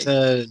Lexington. That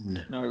guy?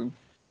 No.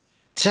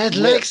 Ted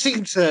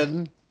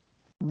Lexington.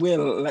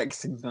 Will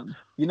Lexington.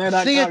 You know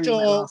that Theodore guy we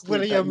met last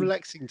William week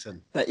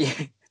Lexington. That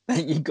you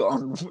got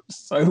on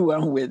so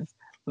well with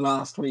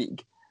last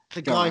week.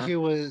 The guy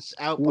who was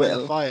out by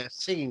the fire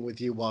singing with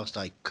you whilst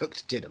I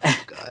cooked dinner for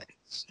you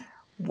guys.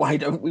 Why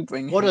don't we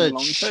bring him along?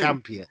 What a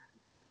champion.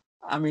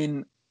 Too? I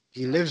mean...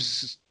 He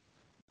lives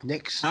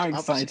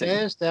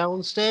upstairs,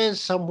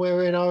 downstairs,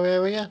 somewhere in our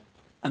area.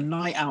 A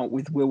night out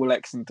with Will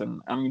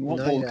Lexington. I mean,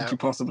 what more could you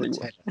possibly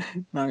want?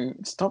 No,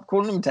 stop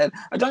calling him Ted.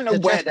 I don't know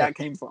where that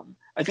came from.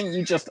 I think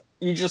you just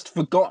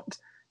forgot.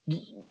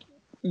 You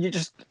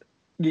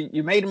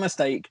made a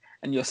mistake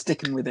and you're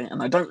sticking with it,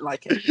 and I don't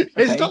like it. Okay?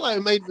 It's not like I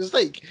made a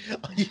mistake.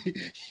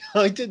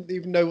 I didn't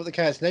even know what the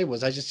cat's name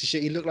was. I just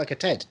assumed he looked like a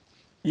Ted.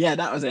 Yeah,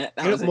 that was it.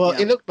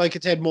 He looked like a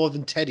Ted more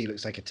than Teddy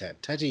looks like a Ted.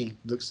 Teddy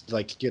looks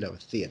like, a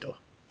Theodore.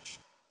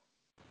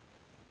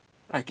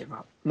 I give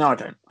up. No, I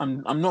don't.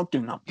 I'm not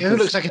giving up. Who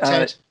looks like a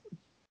Ted?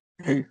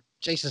 Who?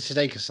 Jason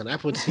Sudeikis on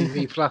Apple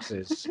TV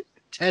Plus's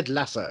Ted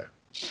Lasso.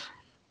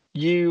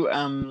 You're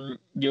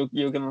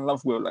gonna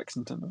love Will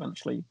Lexington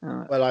eventually.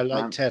 Well, I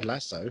like Ted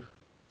Lasso.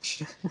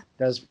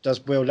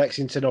 Does Will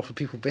Lexington offer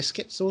people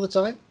biscuits all the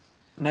time?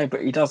 No,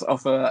 but he does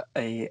offer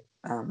a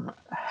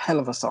hell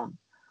of a song,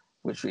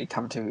 which we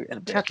come to in a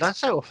bit. Ted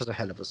Lasso offers a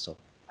hell of a song.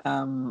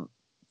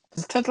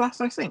 Does Ted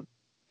Lasso sing?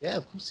 Yeah,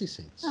 of course he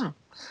sings.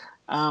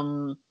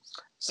 Oh.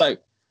 So,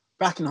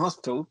 back in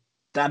hospital,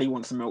 Daddy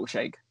wants a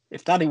milkshake.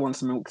 If Daddy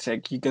wants a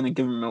milkshake, you're going to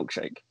give him a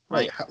milkshake.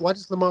 Right? Wait, why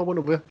does Lamar want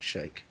a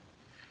milkshake?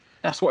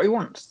 That's what he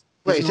wants.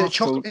 Wait, is it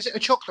a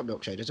chocolate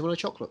milkshake? Does he want a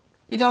chocolate?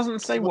 He doesn't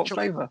say what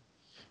flavour.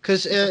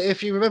 Because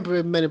if you remember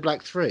in Men in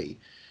Black 3,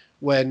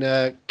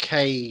 when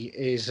Kay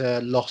is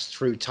lost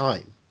through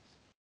time.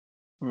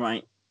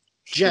 Right.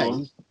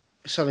 Jay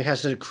suddenly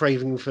has a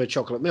craving for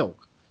chocolate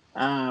milk.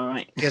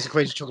 Right. He has a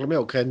craving for chocolate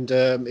milk, and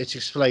it's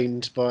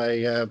explained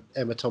by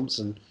Emma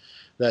Thompson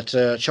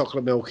that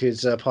chocolate milk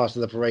is part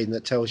of the brain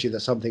that tells you that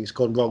something's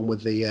gone wrong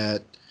with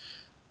the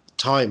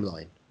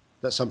timeline,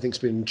 that something's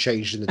been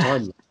changed in the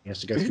timeline. He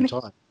has to go through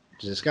time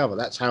to discover.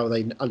 That's how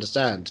they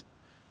understand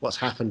what's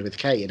happened with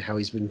Kay and how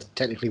he's been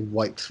technically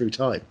wiped through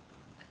time.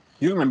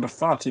 You remember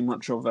far too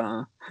much of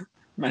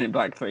Men in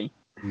Black 3.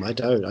 I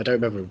don't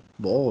remember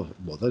more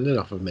than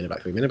enough of Men in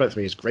Black 3. Men in Black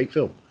 3 is a great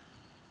film.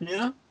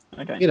 Yeah?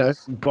 Okay.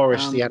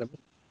 Boris the animal.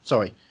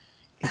 Sorry.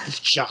 It's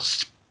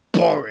just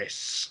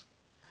Boris.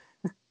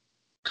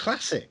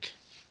 Classic.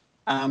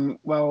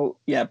 Well,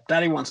 yeah,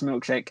 Daddy wants a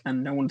milkshake,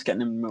 and no one's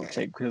getting him a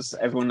milkshake because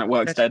everyone that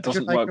works there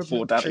doesn't work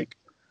for Daddy.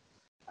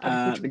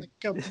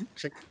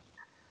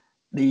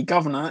 The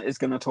governor is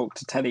going to talk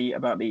to Teddy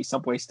about the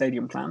subway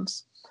stadium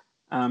plans,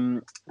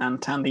 and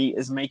Tandy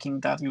is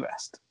making Daddy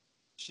rest.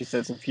 She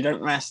says, if you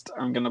don't rest,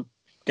 I'm going to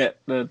get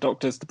the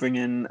doctors to bring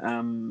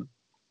in,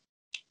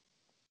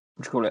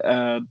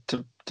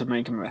 to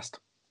make him rest.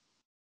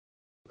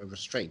 a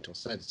restraint or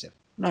sedative.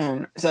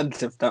 No,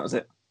 sedative. That was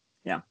it.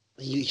 Yeah.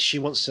 She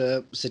wants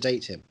to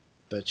sedate him,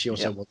 but she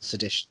also wants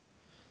sedition.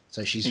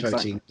 So she's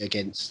voting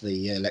against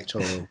the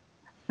electoral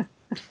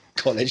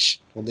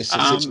college on this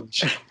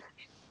situation.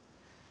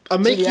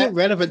 I'm making it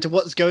relevant to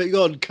what's going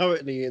on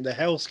currently in the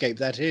hellscape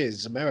that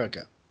is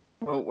America.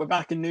 Well, we're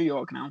back in New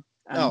York now,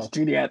 and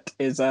Juliet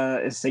is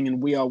singing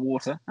 "We Are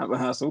Water" at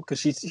rehearsal because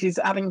she's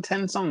adding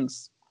 10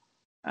 songs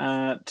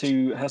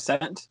to her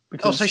set.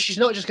 Because... so she's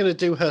not just going to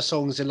do her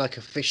songs in like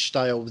a fish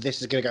style.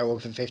 This is going to go on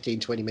for 15,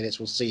 20 minutes.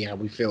 We'll see how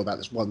we feel about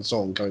this one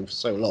song going for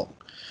so long.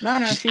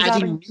 No, she's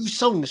adding new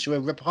songs to her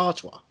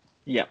repertoire.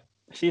 Yeah.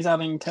 She's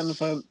adding 10 of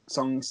her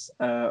songs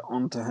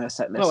onto her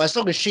set list. Well, as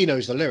long as she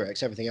knows the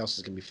lyrics, everything else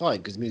is going to be fine,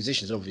 because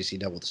musicians obviously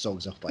know all the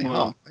songs off by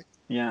heart. Right?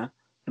 Yeah.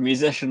 The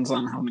musicians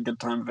aren't having a good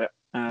time of it.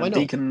 Why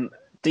not?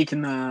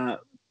 Deacon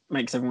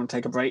makes everyone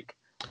take a break.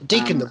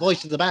 Deacon, the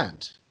voice of the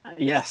band.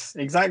 Yes,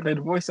 exactly,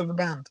 the voice of the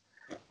band.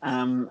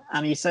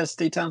 And he says,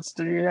 he turns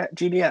to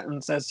Juliet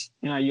and says,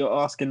 you're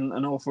asking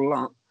an awful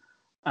lot.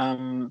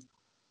 Why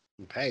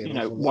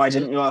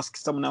didn't you ask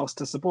someone else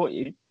to support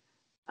you?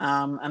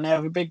 And they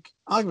have a big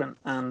argument,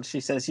 and she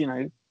says,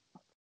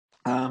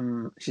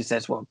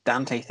 well,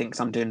 Dante thinks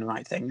I'm doing the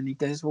right thing, and he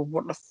goes, well,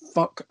 what the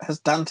fuck has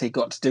Dante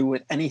got to do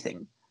with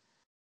anything?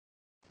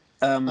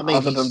 Other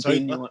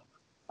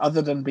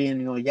than being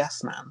your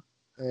yes man.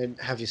 And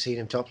have you seen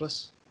him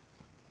topless?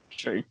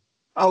 True.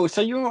 Oh,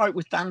 so you're right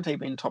with Dante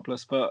being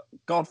topless, but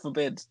God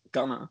forbid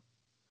Gunnar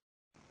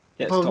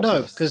gets topless.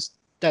 No, because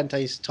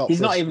Dante's topless.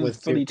 He's not even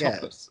fully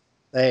topless.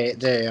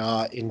 They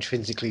are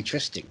intrinsically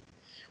trysting.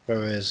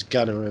 Whereas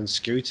Gunnar and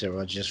Scooter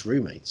are just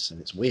roommates,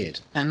 and it's weird.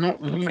 They're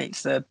not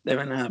roommates. They're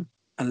in a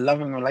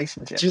loving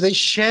relationship. Do they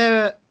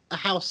share a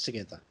house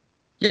together?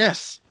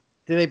 Yes.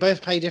 Do they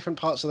both pay different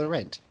parts of the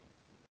rent?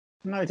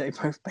 No, they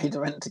both pay the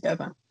rent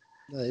together.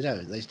 No, they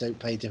don't. They don't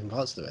pay different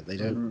parts of the rent. They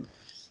don't.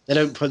 They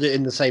don't put it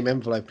in the same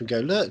envelope and go,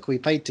 "Look, we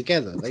paid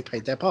together." They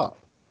paid their part.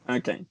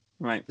 Okay,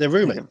 right. They're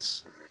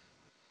roommates.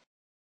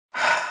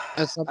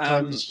 And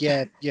sometimes,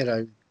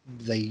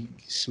 they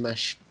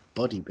smash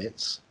body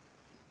bits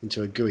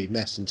into a gooey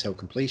mess until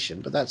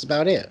completion, but that's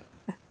about it.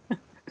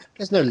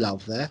 There's no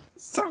love there.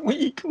 Is that what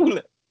you call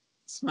it?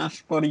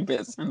 Smash body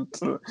bits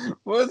into...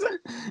 What was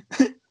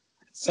it?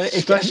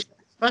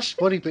 Smash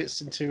body bits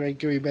into a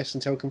gooey mess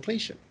until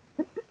completion.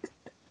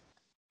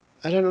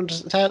 I don't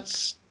understand.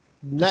 That's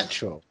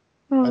natural.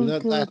 I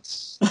learned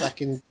that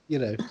back in,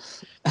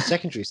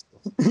 secondary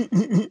school.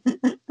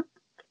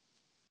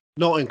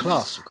 Not in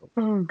class, of course.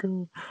 Oh,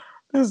 God.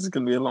 This is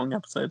going to be a long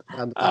episode.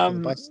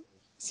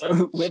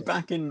 So we're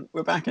back in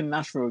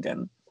Nashville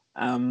again,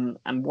 and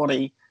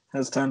Waddy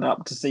has turned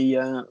up to see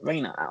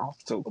Raina at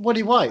hospital.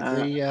 Waddy White,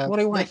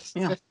 Waddy White,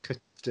 yeah.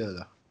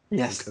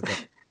 Yes.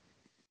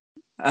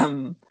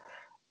 And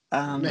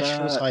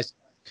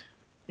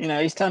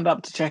he's turned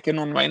up to check in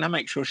on Raina,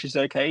 make sure she's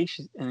okay.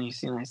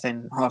 He's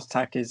saying heart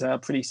attack is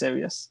pretty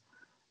serious.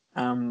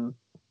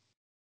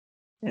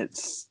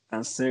 It's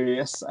as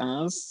serious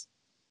as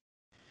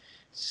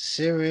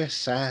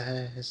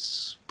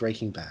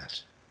Breaking Bad.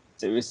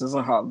 Serious as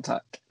a heart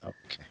attack.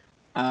 Okay.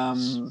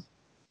 And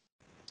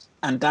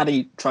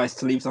Daddy tries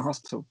to leave the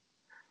hospital.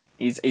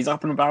 He's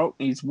up and about.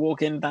 He's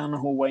walking down the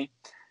hallway,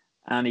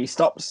 and he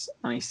stops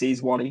and he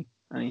sees Waddy,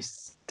 and he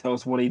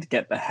tells Waddy to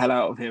get the hell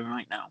out of here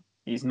right now.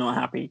 He's not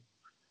happy.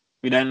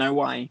 We don't know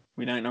why.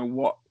 We don't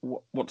know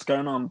what's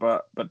going on,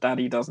 but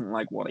Daddy doesn't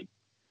like Waddy.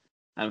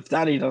 And if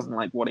Daddy doesn't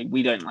like Waddy,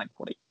 we don't like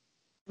Waddy.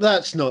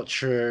 That's not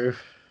true.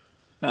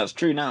 That's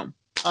true now.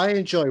 I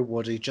enjoy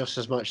Waddy just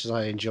as much as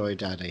I enjoy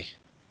Daddy.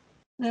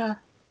 Yeah.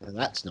 And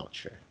that's not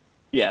true.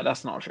 Yeah,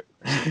 that's not true.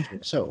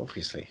 So,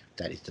 obviously,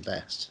 Daddy's the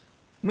best.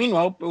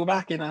 Meanwhile, we're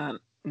back in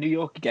New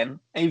York again.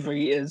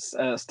 Avery is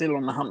still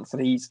on the hunt for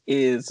these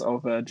ears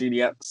of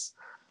Juliet's.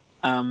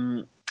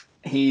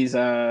 He's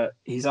up.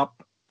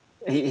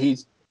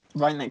 He's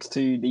right next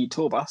to the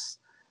tour bus,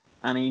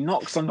 and he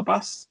knocks on the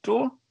bus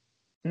door.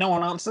 No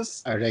one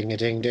answers. A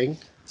ring-a-ding-ding.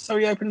 So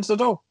he opens the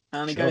door,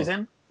 and he goes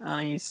in,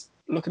 and he's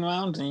looking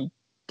around, and he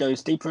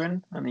goes deeper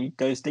in, and he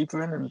goes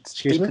deeper in, and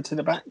deeper to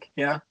the back.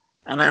 Yeah.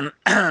 And then,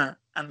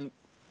 and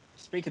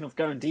speaking of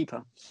going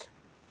deeper,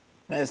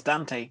 there's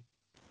Dante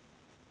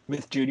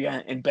with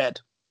Juliet in bed.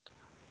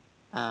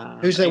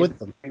 Who's there with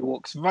them? He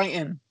walks right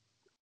in.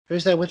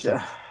 Who's there with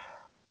them?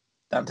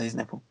 Dante's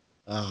nipple.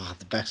 Ah,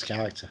 the best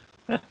character.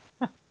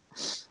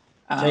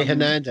 Jay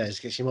Hernandez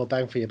gets you more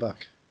bang for your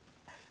buck.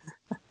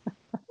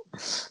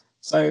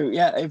 So,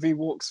 yeah, Avery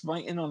walks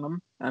right in on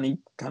them, and he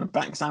kind of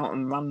backs out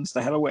and runs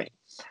the hell away.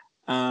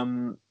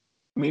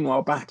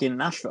 Meanwhile, back in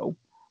Nashville,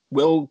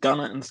 Will,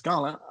 Gunnar, and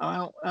Scarlett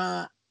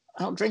are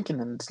out drinking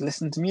and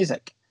listening to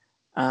music.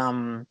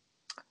 Gunnar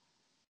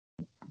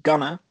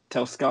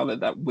tells Scarlett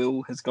that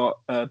Will has got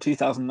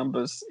 2,000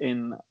 numbers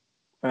in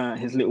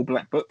his little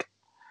black book.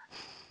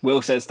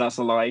 Will says that's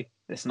a lie.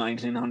 It's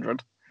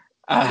 1900.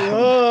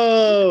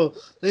 Whoa!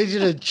 They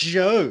did a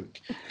joke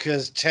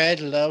because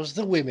Ted loves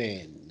the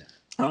women.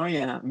 Oh,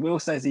 yeah. Will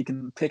says he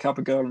can pick up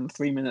a girl in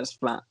 3 minutes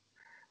flat.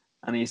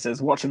 And he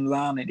says, watch him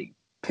learn, Eddie.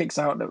 picks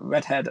out the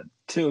redhead at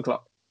 2:00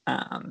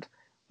 and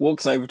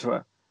walks over to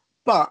her.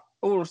 But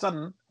all of a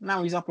sudden,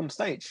 now he's up on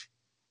stage,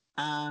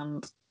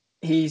 and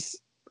he's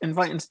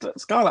inviting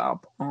Scarlet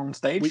up on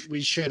stage.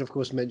 We should, of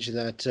course, mention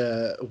that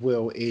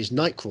Will is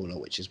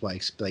Nightcrawler, which is why he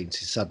explains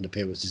his sudden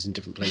appearances in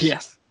different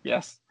places.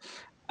 Yes.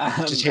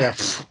 Just hear.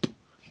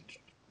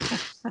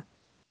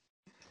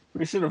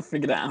 We should have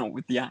figured it out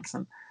with the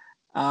accent.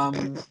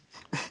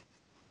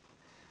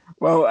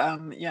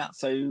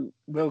 So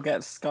Will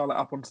gets Scarlet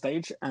up on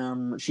stage.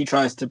 She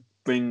tries to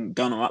bring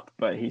Gunner up,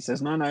 but he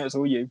says, no, it's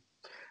all you.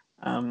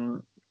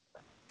 And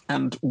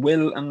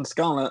Will and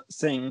Scarlet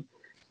sing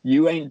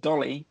You Ain't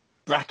Dolly,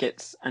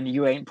 brackets, and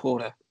You Ain't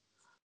Porter.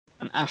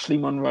 An Ashley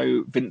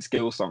Monroe, Vince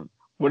Gill song.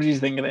 What did you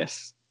think of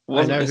this?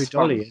 I know who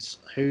Dolly is.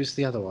 Who's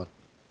the other one?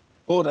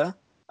 Porter.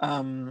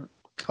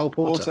 Cole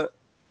Porter.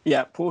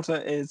 Yeah,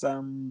 Porter is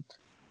hold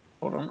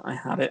on, I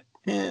had it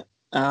here.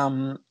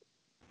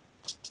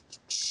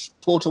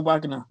 Porter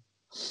Wagoner.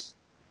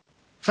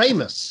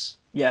 Famous.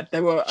 Yeah,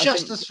 they were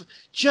just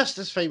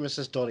as famous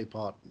as Dolly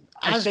Parton.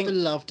 As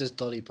beloved as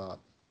Dolly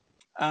Parton.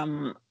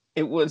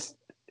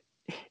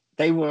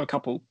 They were a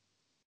couple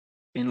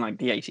in like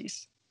the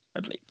 80s,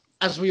 I believe.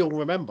 As we all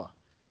remember.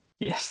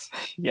 Yes.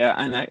 Yeah,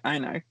 I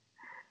know.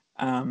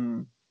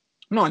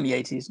 Not in the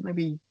 80s,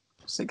 maybe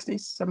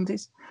 60s,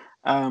 70s.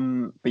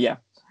 But yeah.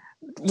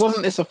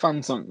 Wasn't this a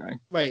fun song though?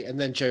 Wait, and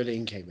then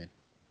Jolene came in.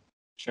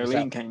 Then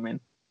Jolene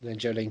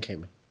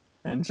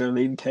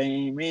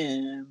came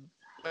in.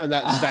 And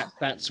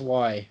that's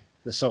why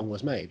the song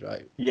was made,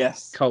 right?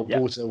 Yes. Cole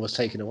Porter was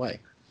taken away.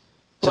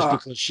 Just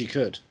because she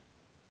could.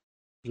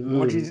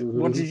 What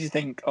did you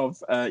think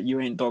of You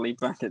Ain't Dolly,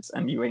 brackets,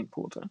 and You Ain't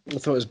Porter? I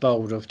thought it was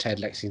bold of Ted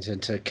Lexington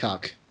to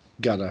cuck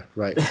Gunner,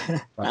 right?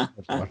 I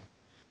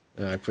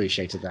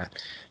appreciated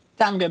that.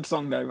 Damn good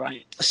song though,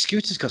 right?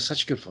 Scooter's got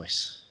such a good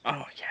voice.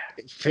 Oh yeah.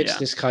 It fits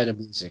this kind of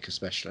music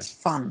especially. It's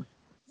fun.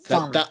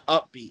 That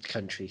upbeat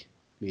country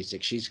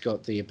music, she's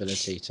got the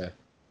ability to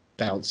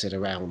bounce it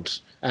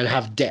around and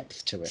have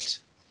depth to it.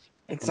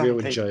 Exactly.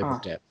 Real enjoyable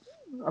depth.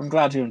 I'm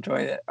glad you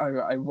enjoyed it.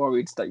 I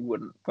worried that you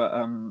wouldn't, but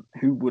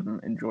who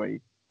wouldn't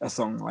enjoy a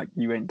song like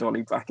You Ain't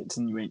Dolly, brackets,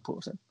 and You Ain't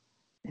Porter?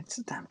 It's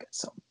a damn good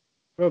song.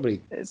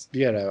 Probably,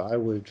 I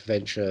would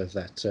venture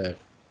that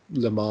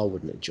Lamar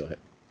wouldn't enjoy it.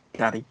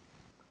 Daddy.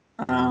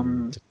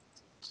 One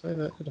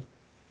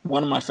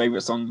of my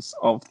favourite songs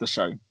of the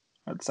show,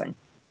 I'd say.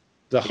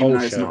 Whole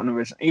show. It's not an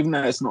original, even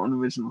though it's not an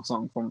original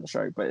song from the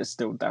show, but it's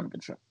still a damn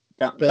good show.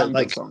 But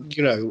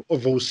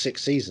of all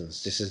 6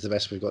 seasons, this is the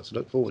best we've got to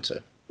look forward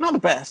to. Not the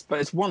best, but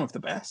it's one of the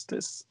best.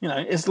 It's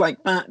it's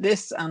like that.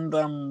 This and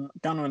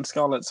Gunner and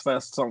Scarlet's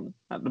first song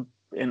at the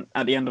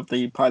end of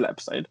the pilot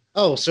episode.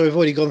 Oh, so we've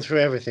already gone through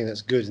everything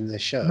that's good in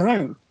this show.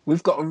 No,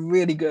 we've got a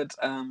really good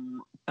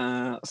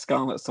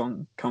Scarlet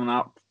song coming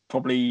up,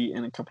 probably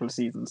in a couple of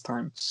seasons'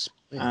 time.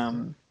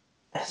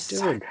 It's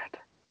so good.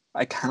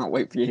 I cannot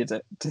wait for you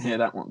to hear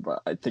that one,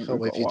 but I think we've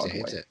got a while to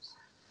hit it.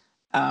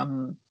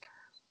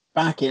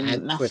 Back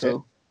in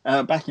Nashville,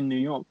 back in New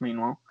York,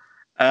 meanwhile,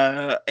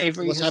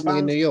 Avery. What's happening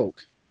in New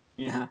York?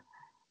 Yeah.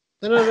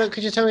 No.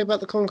 Could you tell me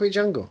about the concrete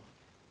jungle?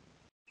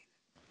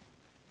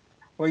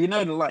 Well, you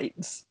know the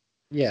lights.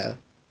 Yeah.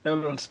 They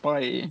will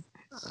inspire you.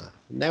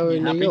 Now we're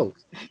in New York.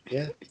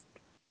 Yeah.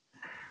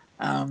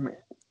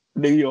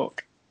 New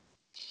York.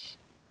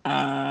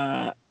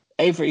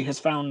 Avery has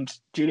found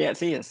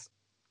Juliet's ears.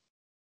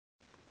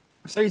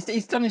 So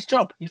he's done his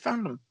job. He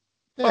found them.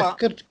 Yeah,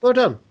 good. Well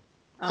done.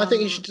 I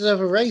think you should deserve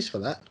a raise for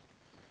that.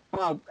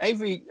 Well,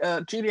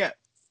 Juliet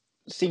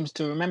seems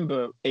to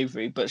remember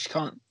Avery, but she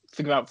can't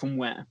figure out from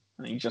where.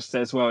 And he just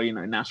says, well,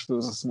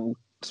 Nashville's a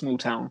small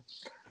town.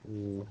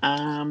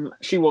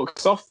 She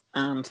walks off,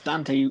 and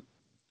Dante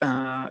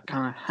kind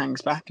of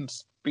hangs back and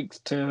speaks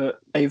to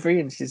Avery,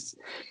 and she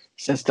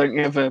says,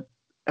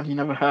 have you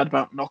never heard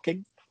about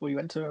knocking before you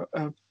enter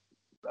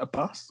a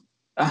bus?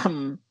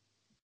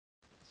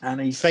 And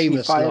he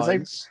fires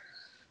Avery.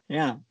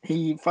 Yeah,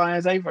 he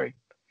fires Avery.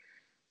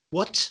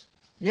 What?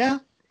 Yeah,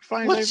 he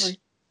fires Avery.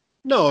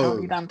 No.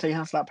 Apparently Dante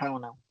has that power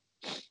now.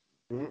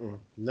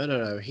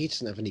 No. He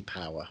doesn't have any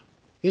power.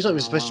 He's not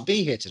even supposed to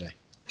be here today.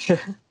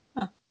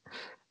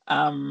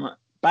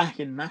 Back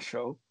in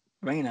Nashville,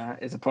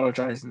 Raina is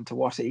apologising to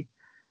Wattie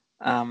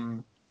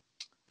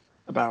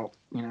about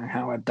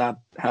how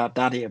her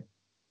daddy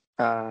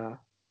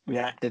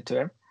reacted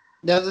to him.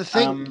 Now the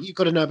thing you've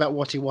got to know about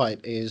Wattie White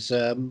is,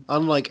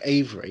 unlike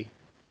Avery,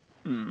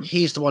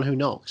 he's the one who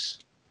knocks.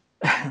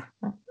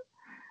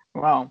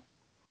 Well,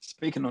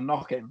 speaking of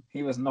knocking,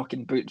 he was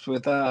knocking boots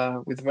with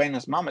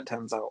Raina's mum. It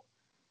turns out.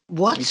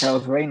 What? He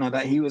tells Raina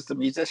that he was the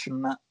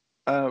musician that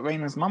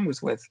Raina's mum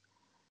was with,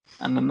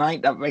 and the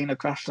night that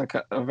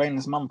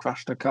Raina's mum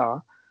crashed her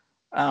car,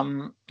 her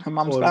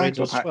mum's bags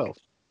were packed. 12.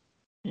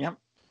 Yep.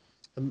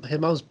 Her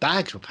mum's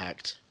bags were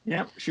packed.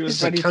 Yep. She was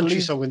this ready is a country to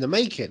leave. song in the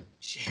making.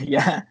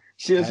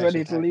 She was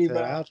ready to leave.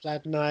 Out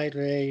that night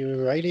where you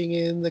were riding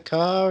in the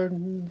car,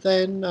 and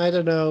then I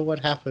don't know what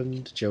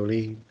happened,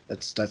 Jolene.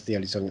 That's the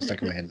only song that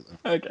stuck in my head.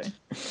 Okay.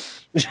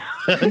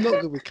 I'm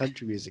not good with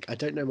country music. I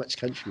don't know much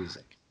country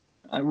music.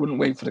 I wouldn't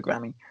wait for the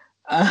Grammy.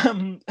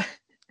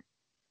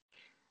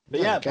 But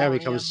yeah, Gary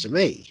comes to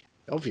me,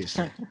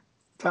 obviously.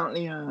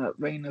 Apparently,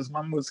 Raina's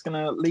mum was going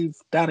to leave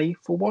Daddy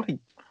for Wally.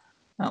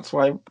 That's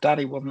why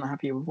Daddy wasn't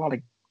happy with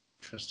Wally.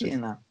 Interesting. You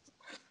know.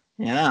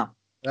 Yeah.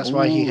 That's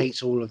why he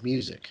hates all of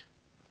music.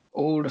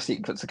 All the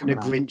secrets are coming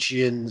out.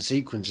 Grinchian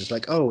sequences,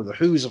 like, oh, the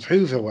Who's of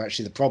Whoville were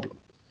actually the problem.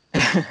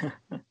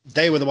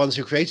 They were the ones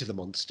who created the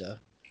monster,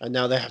 and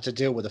now they have to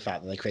deal with the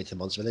fact that they created the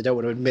monster, but they don't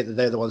want to admit that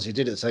they're the ones who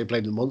did it, so they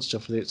blame the monster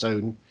for its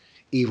own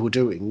evil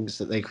doings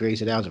that they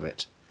created out of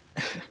it.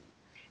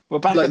 We're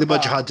back like the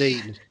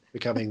Mujahideen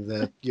becoming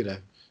the,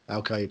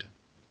 Al Qaeda.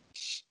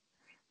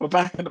 We're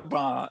back at the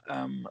bar.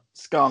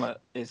 Scarlett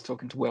is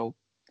talking to Will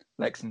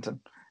Lexington,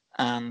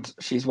 and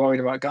she's worried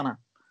about Gunnar.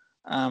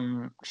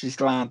 She's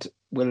glad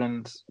Will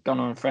and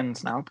Gunnar are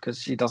friends now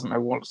because she doesn't know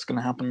what's going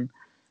to happen.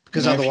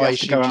 Because otherwise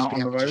she'd just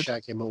be able to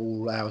shag him at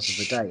all hours of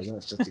the day, and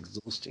that's just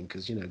exhausting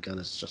because,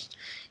 Gunnar's just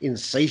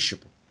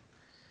insatiable.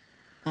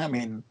 I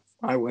mean,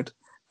 I would.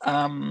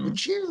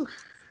 Would you?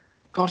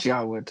 Gosh,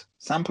 yeah, I would.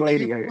 Sam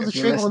Palladio. Pull the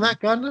trigger on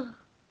that, Gunnar?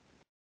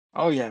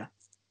 Oh, yeah.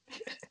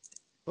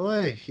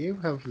 Boy, you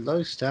have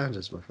low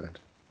standards, my friend.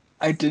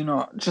 I do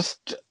not.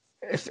 Just,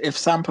 if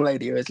Sam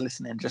Palladio is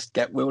listening, just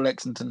get Will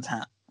Lexington's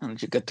hat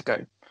and you're good to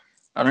go.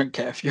 I don't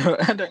care if you're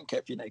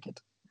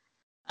naked.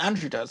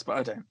 Andrew does, but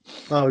I don't.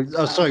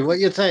 Oh, sorry. What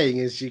you're saying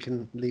is you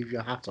can leave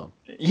your hat on.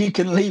 You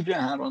can leave your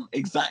hat on.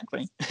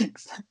 Exactly.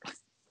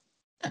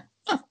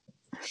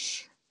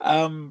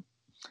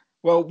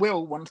 Well,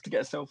 Will wants to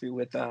get a selfie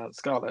with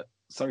Scarlett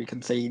so he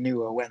can say he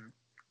knew her when.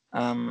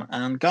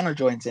 And Gunnar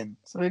joins in.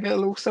 So we get a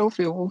little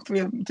selfie of all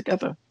three of them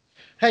together.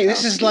 Hey,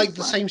 this is like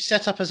the same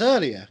setup as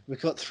earlier. We've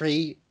got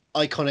three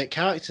iconic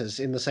characters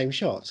in the same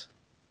shot.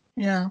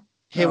 Yeah.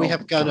 Here we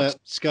have Gunnar,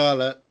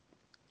 Scarlett,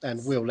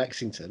 and Will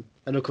Lexington.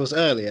 And of course,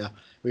 earlier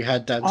we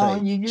had Dante,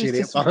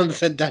 Juliet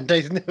Barnes, and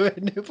Dante's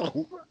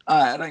newborn.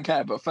 I don't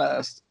care, but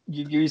first,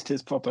 you used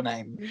his proper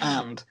name,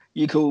 and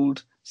you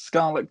called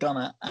Scarlett,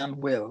 Gunnar, and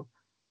Will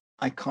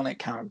iconic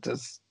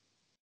characters.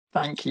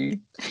 Thank you.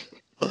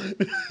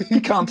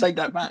 You can't take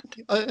that back.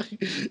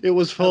 It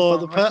was for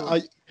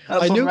the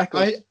I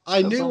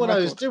knew what I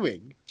was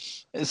doing.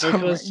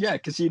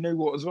 Because you knew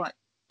what was right.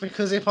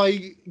 Because if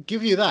I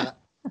give you that,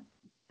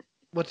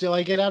 what do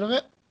I get out of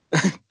it?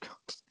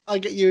 I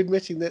get you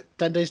admitting that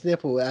Dante's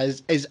nipple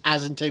is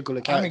as integral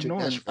a character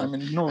as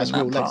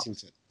Will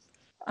Lexington.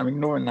 I'm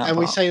ignoring that. And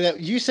we say that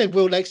you said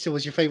Will Lexington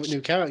was your favourite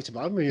new character,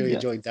 but I'm really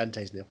enjoying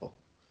Dante's nipple.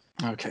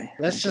 Okay.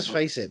 Let's just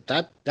face it.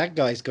 That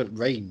guy's got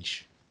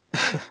range.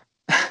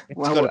 It's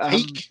got a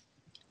peak.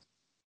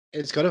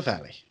 It's got a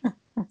valley.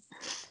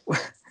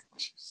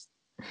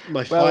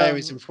 My fire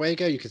is in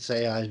fuego. You could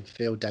say I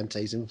feel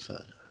Dante's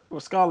Inferno. Well,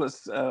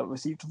 Scarlett's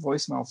received a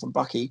voicemail from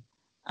Bucky,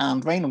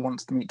 and Raina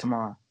wants to meet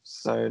tomorrow.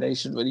 So they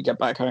should really get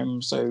back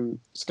home so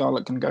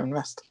Scarlett can go and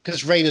rest.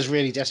 Because Raina's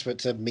really desperate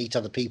to meet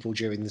other people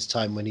during this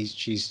time when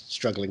she's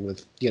struggling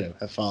with,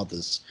 her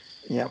father's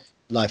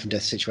life and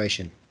death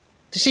situation.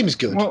 This seems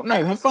good. Well,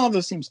 no, her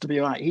father seems to be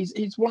all right.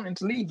 He's wanting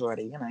to leave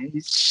already,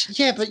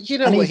 but you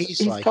know what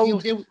he's like.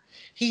 Cold.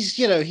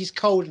 He's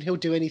cold and he'll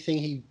do anything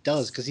he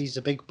does because he's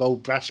a big,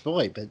 bold, brash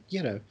boy. But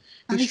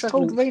he's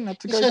told Raina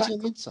to go back on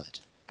the inside.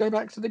 Go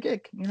back to the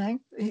gig.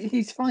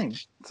 He's fine.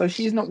 So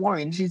she's not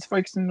worrying. She's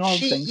focusing on other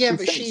things. Yeah,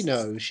 but she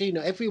knows.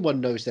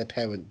 Everyone knows their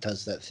parent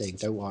does that thing.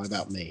 Don't worry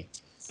about me.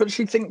 But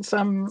she thinks,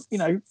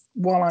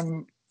 while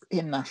I'm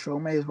in Nashville,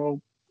 may as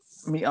well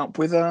meet up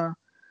with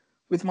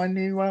my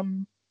new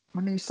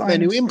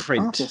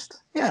imprint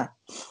artist. Yeah.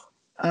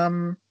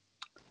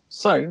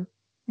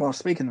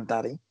 Speaking of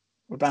Daddy,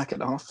 we're back at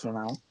the hospital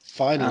now.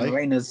 Finally. And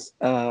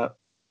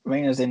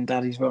Raina's in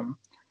Daddy's room.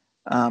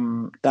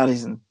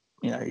 Daddy's in,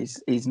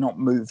 he's not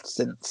moved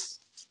since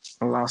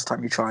the last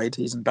time he tried.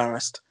 He's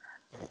embarrassed.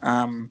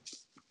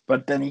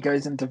 But then he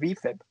goes into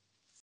VFib,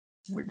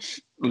 which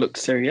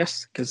looks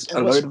serious because a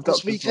load of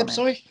doctors. What's VFib,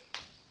 sorry?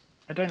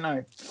 I don't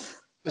know.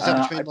 Is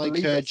that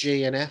between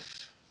G and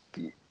F?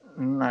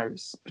 No,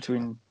 it's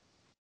between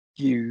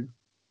U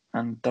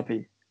and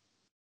W.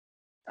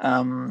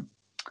 And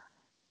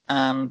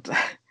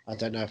I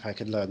don't know if I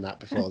could learn that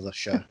before the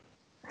show.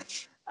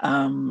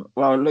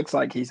 Well, it looks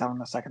like he's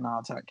having a second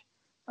heart attack.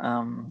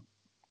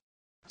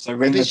 So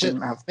maybe it's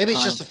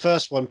just the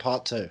first one,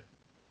 part 2.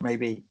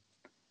 Maybe.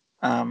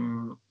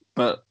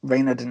 But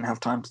Raina didn't have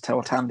time to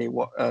tell Tandy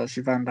what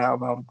she found out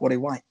about Wally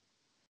White.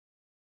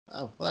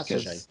 Oh, well, that's a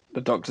shame.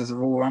 The doctors have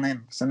all run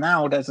in. So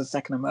now there's a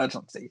second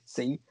emergency.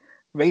 See,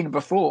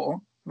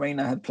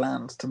 Raina had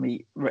planned to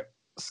meet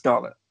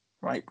Scarlett,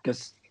 right?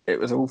 Because it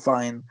was all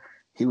fine.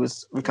 He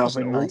was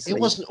recovering nicely. It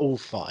wasn't all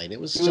fine. He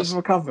was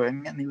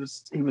recovering, and he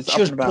was. She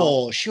was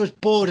bored. She was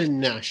bored in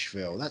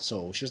Nashville. That's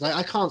all. She was like,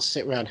 I can't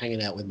sit around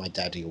hanging out with my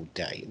daddy all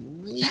day.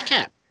 You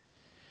can.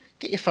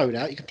 Get your phone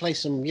out. You can play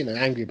some,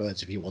 Angry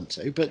Birds if you want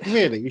to. But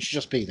really, you should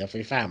just be there for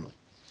your family.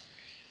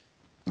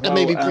 And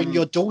maybe bring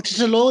your daughters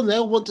along.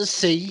 They'll want to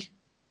see.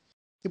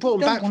 You brought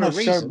them back for a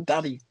reason.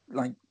 Daddy,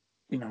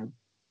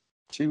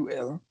 too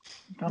ill.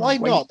 Why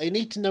not? They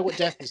need to know what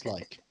death is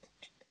like.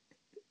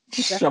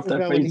 Shove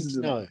their faces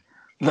in. No.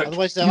 Look,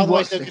 Otherwise they're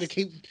going to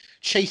keep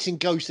chasing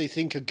ghosts they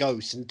think are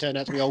ghosts and turn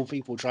out to be old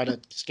people trying to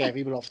scare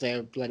people off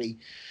their bloody,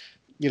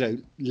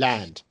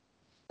 land.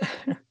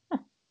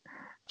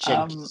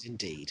 Jenkins,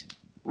 indeed.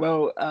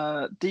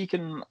 Well,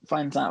 Deacon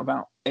finds out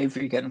about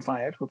Avery getting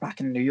fired. We're back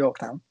in New York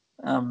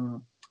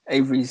now.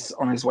 Avery's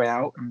on his way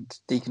out, and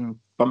Deacon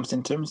bumps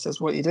into him and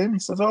says, "What are you doing?" He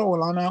says, "Oh,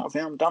 well, I'm out of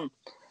here. I'm done."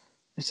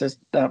 He says,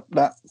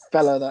 that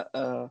fella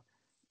that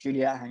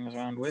Juliet hangs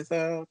around with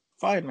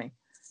fired me.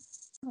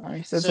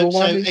 He says, "Well,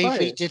 why did he fire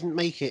Avery you?" didn't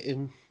make it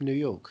in New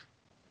York.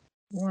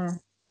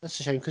 Well, that's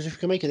a shame, because if you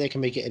can make it, they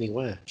can make it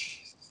anywhere.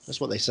 That's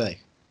what they say.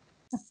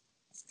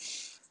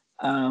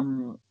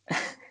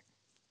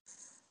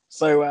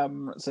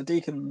 So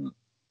Deacon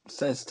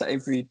says to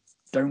Avery,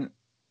 "Don't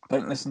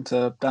listen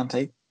to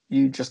Dante.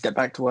 You just get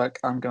back to work.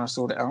 I'm going to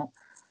sort it out."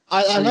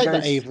 I like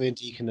that Avery and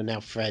Deacon are now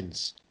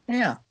friends.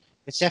 Yeah.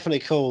 It's definitely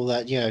cool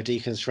that,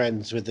 Deacon's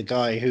friends with the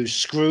guy who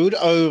screwed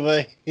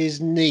over his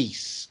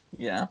niece.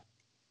 Yeah.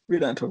 We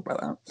don't talk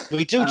about that.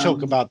 We do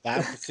talk about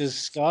that because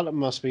Scarlet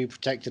must be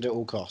protected at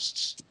all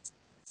costs.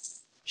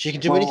 She can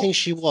do anything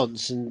she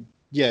wants and,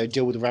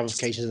 deal with the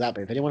ramifications of that.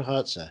 But if anyone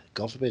hurts her,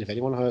 God forbid, if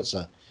anyone hurts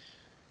her,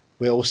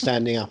 we're all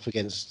standing up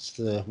against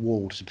the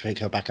wall to pick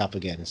her back up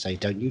again and say,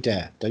 "Don't you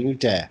dare! Don't you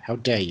dare! How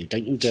dare you!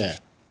 Don't you dare!"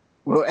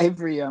 Well,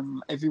 Avery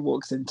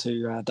walks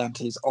into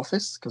Dante's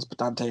office, because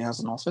Dante has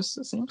an office,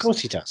 it seems. Of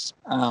course he does.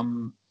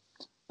 And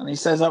he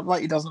says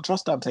outright he doesn't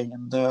trust Dante.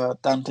 And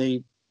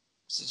Dante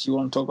says, "You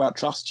want to talk about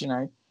trust?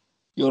 You're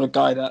the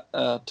guy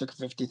that took a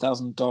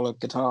 $50,000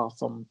 guitar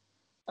from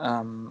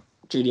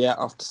Juliet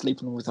after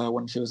sleeping with her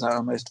when she was at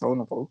her most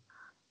vulnerable."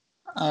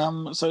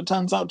 So it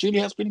turns out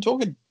Juliet's been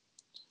talking.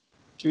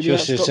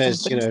 Juliet's got some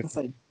things to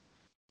say.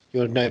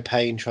 "You're no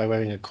pain, try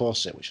wearing a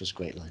corset," which was a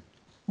great line.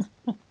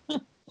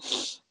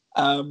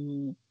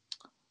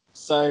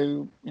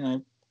 So,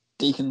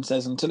 Deacon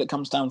says, "Until it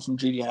comes down from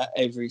Juliet,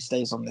 Avery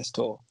stays on this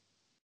tour.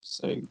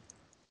 So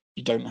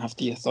you don't have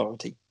the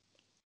authority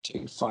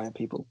to fire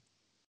people.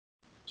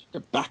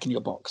 Get back in your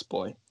box,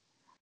 boy."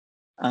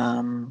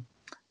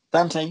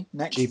 Dante,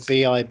 next.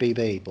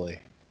 G-B-I-B-B,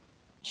 boy.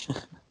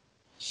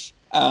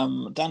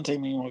 Dante,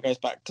 meanwhile, goes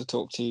back to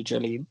talk to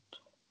Jolene.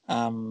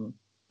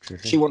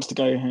 She wants to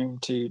go home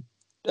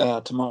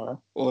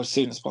tomorrow, or as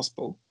soon as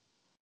possible.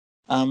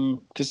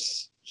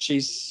 Because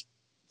she's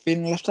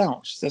feeling left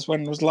out. She says,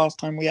 "When was the last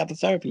time we had a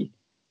therapy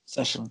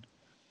session?"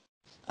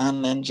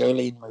 And then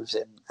Jolene moves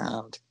in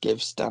and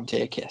gives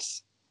Dante a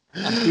kiss.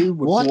 And who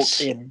would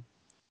walk in?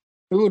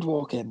 Who would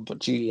walk in but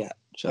Juliet?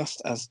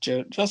 Just as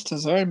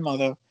her own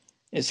mother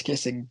is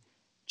kissing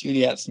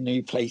Juliet's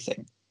new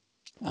plaything.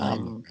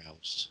 I'm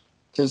aroused.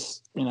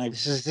 Because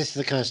this is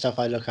the kind of stuff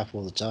I look up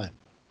all the time.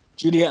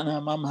 Juliet and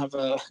her mum have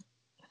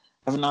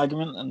an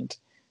argument, and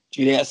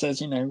Juliet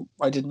says,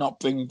 "I did not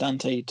bring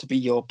Dante to be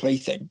your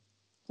plaything,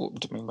 or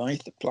to be my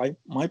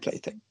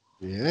plaything."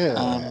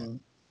 Yeah.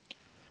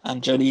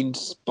 And Jolene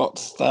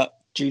spots that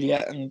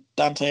Juliet and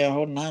Dante are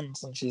holding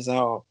hands, and she's,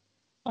 "Oh,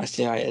 I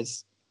see how it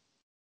is.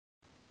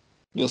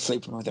 You're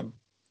sleeping with him,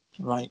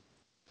 right?"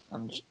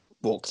 And she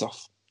walks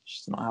off.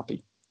 She's not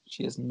happy.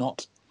 She is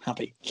not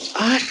happy.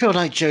 I feel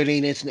like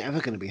Jolene isn't ever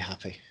going to be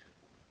happy.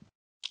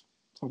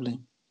 Probably.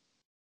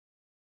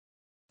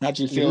 How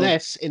do you feel?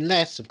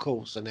 Unless, of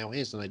course, and now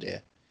here's an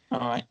idea. All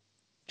right.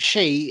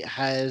 She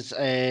has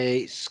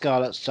a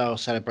Scarlet-style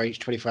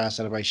celebration, 24-hour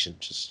celebration.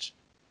 Just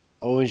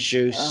orange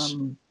juice,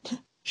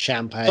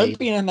 champagne. Don't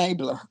be an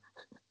enabler.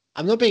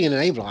 I'm not being an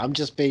enabler. I'm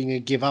just being a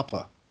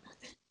give-upper.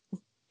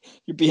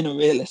 You're being a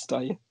realist,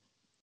 are you?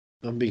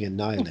 I'm being a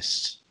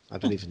nihilist. I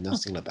believe in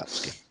nothing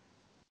Lebowski.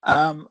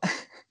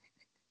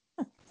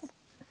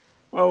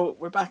 Well,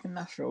 we're back in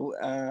Nashville.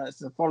 It's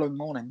the following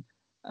morning.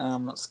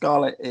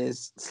 Scarlet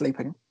is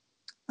sleeping.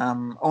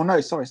 Oh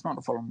no, sorry, it's not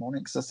the following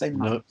morning. It's the same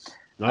night.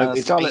 No,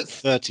 it's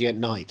 8:30 at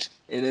night.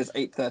 It is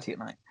 8:30 at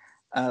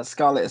night.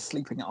 Scarlet is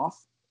sleeping it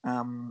off,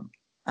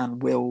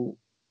 and Will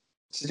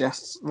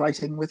suggests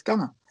writing with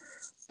Gunnar,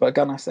 but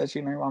Gunnar says,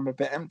 "I'm a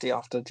bit empty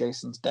after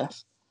Jason's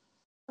death.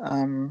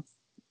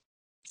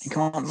 He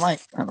can't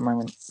write at the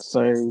moment."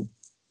 So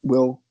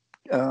Will.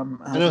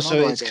 And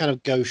also, it's kind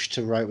of gauche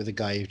to write with a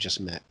guy you've just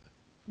met.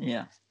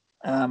 Yeah.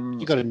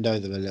 You've got to know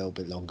them a little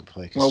bit longer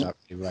before you can start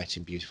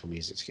writing beautiful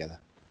music together.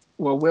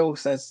 Well, Will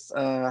says,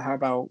 "How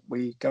about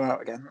we go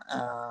out again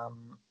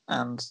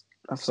and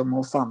have some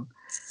more fun?"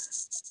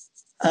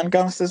 And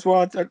Gunnar says,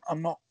 "Well, I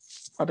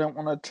don't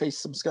want to chase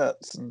some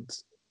skirts." And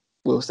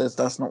Will says,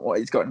 "That's not what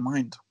he's got in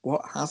mind."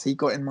 What has he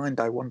got in mind,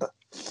 I wonder?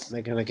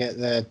 They're going to get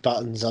their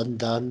buttons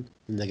undone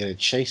and they're going to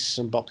chase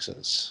some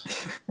boxers.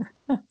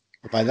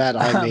 By that,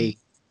 I mean,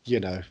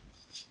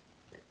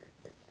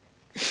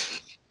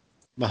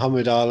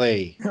 Muhammad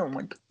Ali. Oh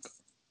my God.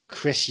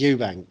 Chris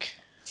Eubank.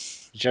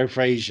 Joe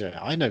Frazier.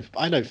 I know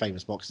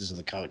famous boxers of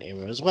the current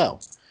era as well.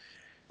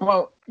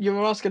 Well, you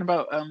were asking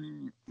about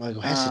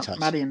Michael Hesitite.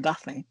 Maddie and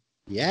Daphne.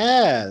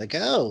 Yeah, the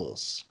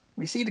girls.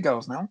 We see the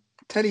girls now.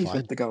 Teddy's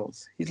with the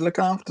girls. He's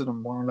looking after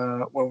them while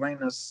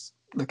Raina's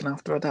looking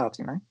after her dad.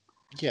 You know.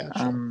 Yeah.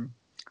 Sure.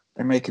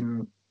 They're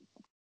making,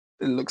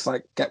 it looks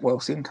like, get well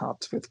soon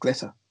cards with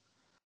glitter,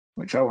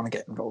 which I want to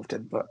get involved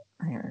in, but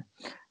you know.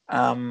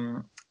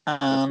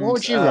 And what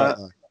would you write?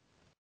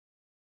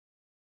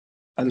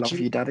 I love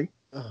you, Daddy.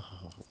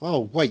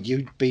 Oh, wait,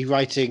 you'd be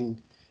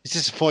writing. Is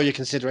this for your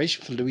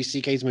consideration for Louis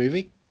C.K.'s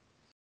movie?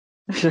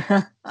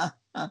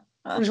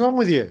 What's wrong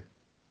with you?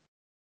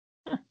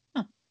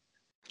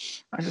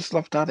 I just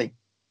love Daddy.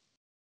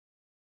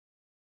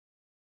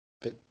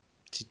 But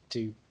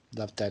to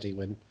love Daddy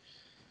when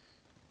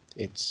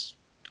it's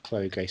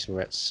Chloe Grace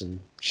Moretz and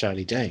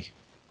Charlie Day.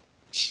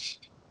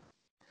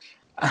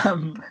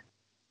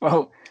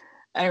 Well,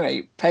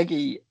 anyway,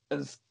 Peggy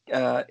is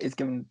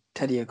giving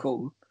Teddy a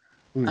call,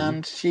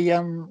 and she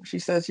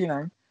says, you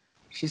know,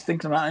 she's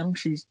thinking about him.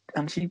 She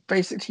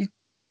basically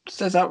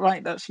says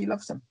outright that she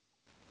loves him.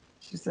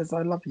 She says,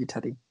 "I love you,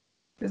 Teddy."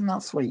 Isn't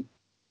that sweet?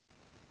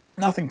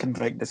 Nothing can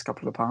break this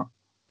couple apart.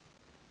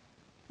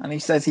 And he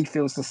says he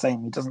feels the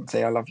same. He doesn't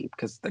say "I love you"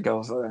 because the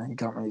girls are there. He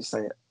can't really say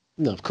it.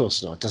 No, of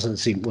course not. It doesn't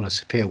seem want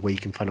to appear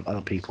weak in front of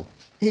other people.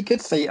 He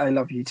could say "I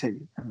love you"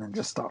 too, and then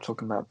just start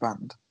talking about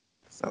band.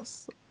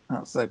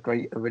 That's a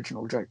great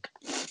original joke.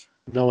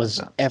 No one's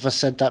ever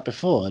said that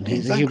before, and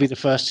he'll be the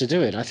first to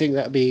do it. I think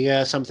that'd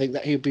be something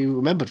that he'd be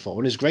remembered for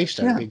on his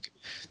gravestone.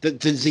 Yeah. The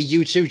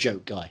U2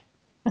 joke guy.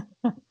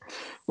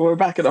 Well, we're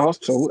back at the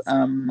hospital.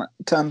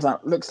 Turns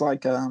out, looks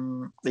like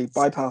the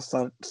bypass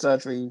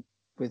surgery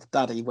with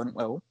Daddy went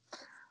well.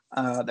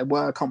 There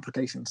were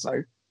complications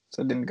though,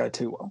 so it didn't go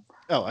too well.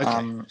 Oh,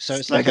 okay. So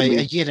it's like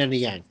a yin and a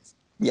yang.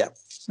 Yeah,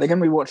 they're going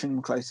to be watching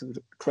him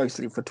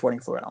closely for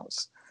 24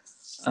 hours.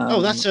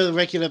 That's a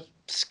regular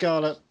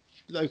Scarlett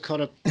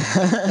O'Connor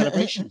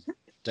celebration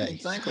day.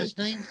 Exactly. What's his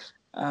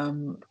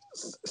name?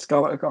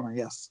 Scarlett O'Connor.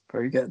 Yes,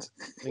 very good.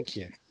 Thank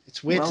you.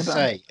 It's weird to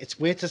say. It's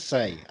weird to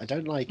say. I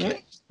don't like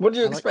it. What do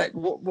you expect?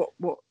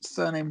 What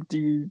surname do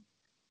you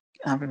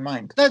have in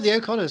mind? No, the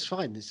O'Connor's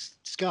fine. It's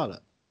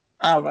Scarlett.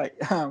 Oh, right.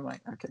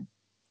 Okay.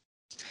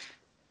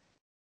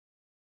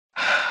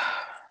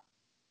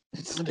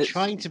 I'm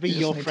trying to be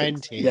your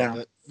friend here,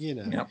 but you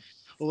know,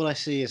 all I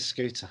see is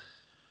Scooter.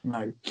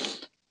 No.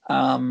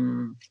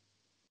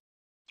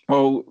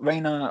 Well,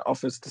 Raina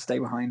offers to stay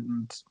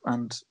behind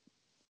and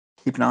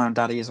keep an eye on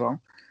Daddy as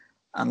well,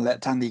 and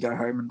let Tandy go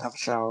home and have a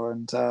shower.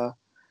 And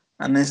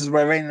this is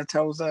where Raina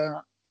tells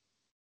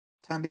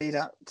Tandy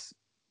that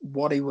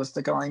Waddy was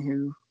the guy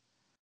who.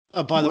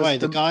 Oh, by the way,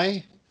 the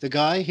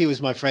guy, he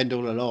was my friend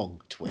all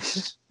along.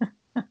 Twist.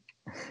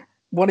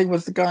 Waddy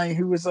was the guy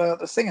who was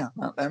the singer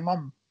that their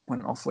mum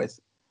went off with.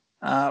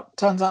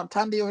 Turns out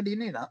Tandy already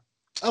knew that.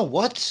 Oh,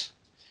 what?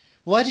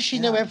 Why does she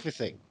know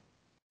everything?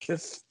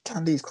 Because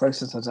Tandy's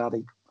closer to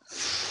Daddy.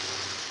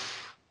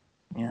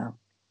 Yeah.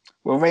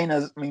 Well,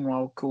 Raina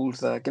meanwhile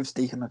gives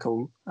Deacon a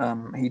call.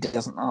 He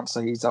doesn't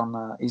answer. He's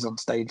on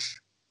stage.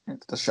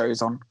 The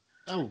show's on.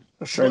 Oh,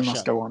 the show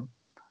must go on.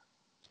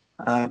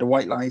 The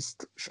White Lies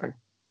show.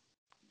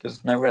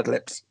 Because no red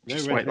lips. No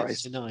red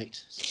lips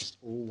tonight. It's just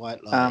all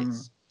white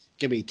lies.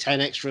 Give me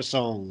 10 extra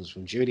songs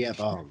from Juliet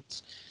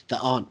Barnes that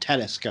aren't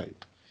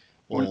Telescope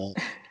or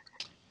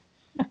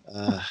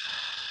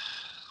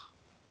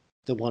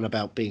the one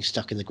about being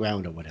stuck in the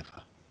ground or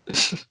whatever.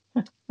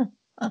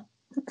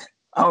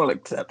 I'll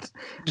accept.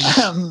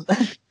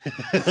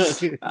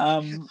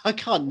 I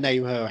can't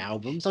name her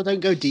albums. I don't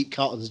go deep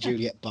cut as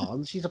Juliet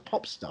Barnes. She's a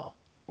pop star.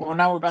 Well,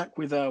 now we're back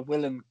with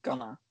Will and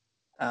Gunnar.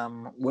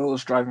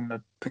 Will's driving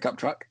the pickup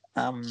truck.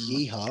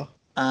 Yeehaw.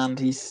 And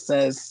he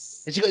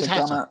says... Has he got his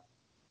hat on?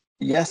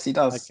 Yes, he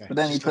does. Okay, but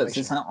then he puts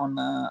his hat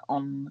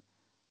on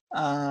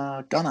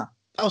Gunnar.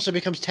 Oh, so it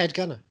becomes Ted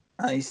Gunnar.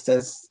 He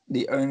says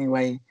the only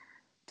way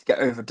to get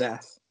over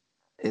death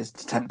is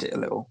to tempt it a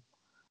little.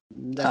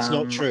 That's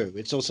not true.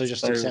 It's also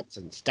just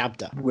acceptance.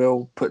 Stabbed her.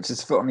 Will puts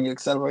his foot on the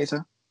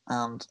accelerator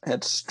and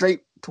heads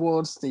straight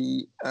towards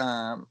the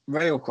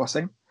rail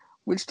crossing,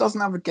 which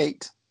doesn't have a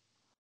gate,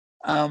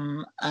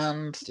 and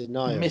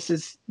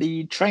misses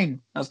the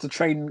train. As the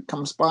train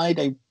comes by,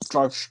 they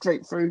drive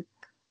straight through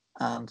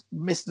and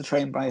miss the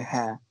train by a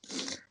hair.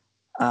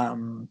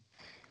 And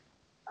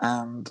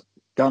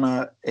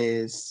Gunnar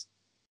is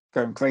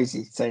going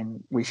crazy,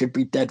 saying we should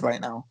be dead right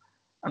now.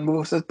 And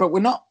Will says, but we're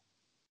not.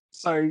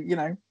 So, you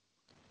know,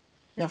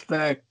 you have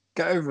to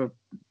get over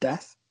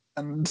death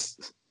and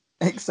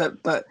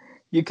accept that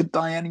you could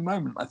die any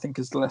moment, I think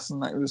is the lesson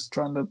that he was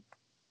trying to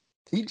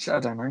teach. I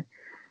don't know.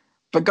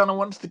 But Gunnar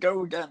wants to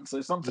go again,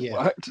 so something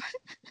worked.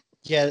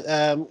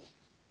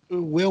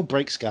 Will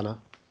breaks Gunnar.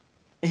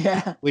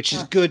 Yeah. Which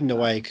is good in a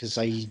way because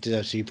he's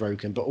dirty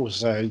broken, but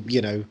also,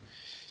 you know,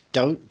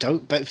 don't,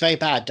 but very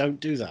bad. Don't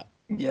do that.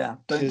 Yeah,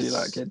 don't do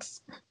that,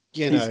 kids.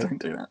 Please don't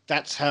do that.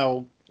 That's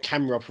how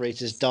camera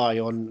operators die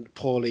on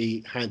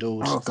poorly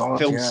handled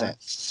film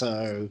sets.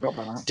 So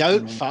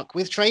don't fuck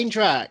with train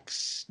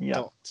tracks.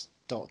 Yeah.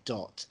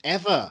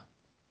 Ever.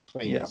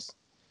 Please.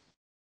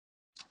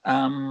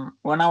 Yeah.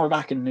 Well, now we're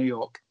back in New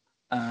York.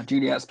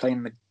 Juliet's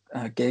playing the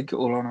gig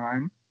all on her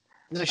own.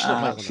 No, she's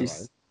not playing on her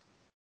own.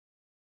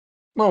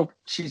 Well,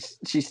 she's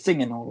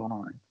singing all on her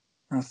own.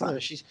 How's that? No,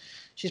 she's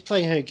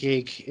playing her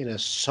gig in a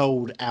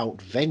sold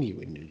out venue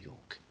in New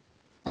York.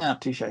 Yeah,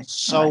 touche.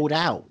 Sold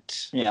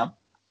out. Yeah.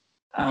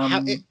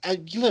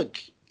 Look,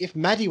 if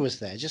Maddie was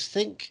there, just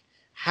think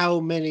how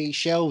many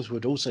shelves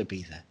would also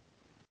be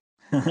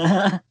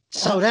there.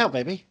 Sold out,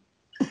 baby.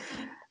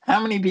 How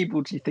many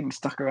people do you think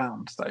stuck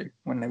around though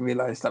when they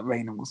realised that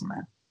Raina wasn't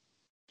there?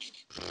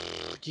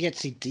 You get to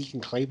see Deacon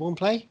Claiborne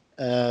play.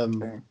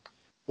 Okay.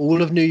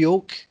 All of New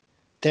York.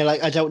 They're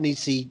like, I don't need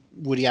to see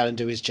Woody Allen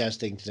do his jazz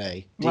thing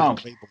today. Deacon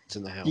Claiborne's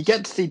in the house. You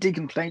get to see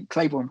Deacon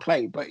Claiborne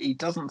play, but he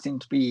doesn't seem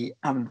to be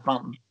having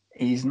fun.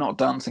 He's not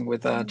dancing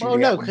with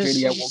Juliet when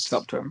Juliet walks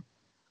up to him.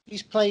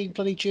 He's playing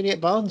bloody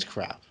Juliet Barnes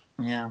crap.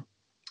 Yeah.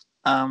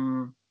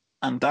 And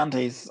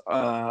Dante's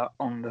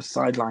on the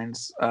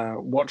sidelines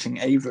watching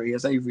Avery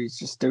as Avery's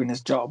just doing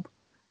his job.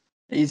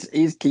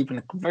 He's keeping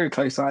a very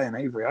close eye on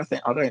Avery. I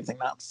don't think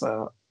that's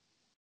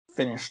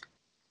finished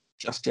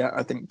just yet.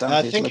 I think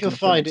Dante's I think you'll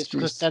find it's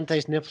because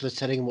Dante's nipple is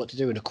telling him what to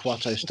do in a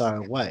Quarto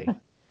style way.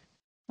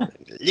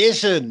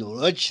 Listen,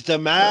 watch the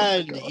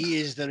man. Oh, he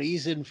is the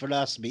reason for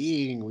us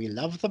being. We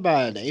love the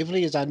man.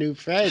 Avery is our new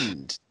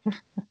friend.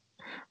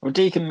 Well,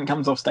 Deacon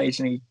comes off stage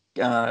and he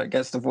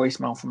gets the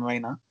voicemail from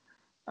Raina,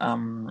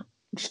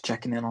 just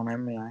checking in on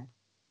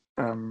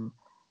him,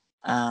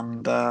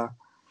 and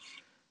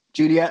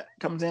Juliet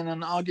comes in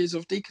and argues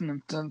with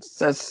Deacon and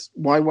says,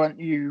 "Why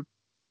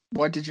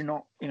did you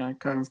not,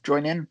 kind of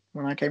join in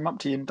when I came up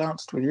to you and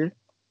danced with you?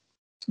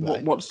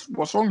 Right. What's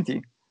wrong with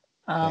you?"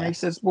 He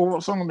says, "Well,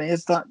 what's wrong with me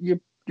is that you're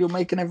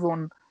making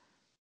everyone,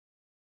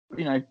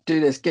 do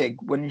this gig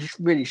when you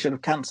really should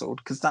have cancelled,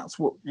 because that's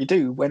what you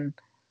do when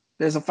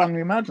there's a family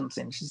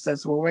emergency." And she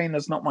says, "Well,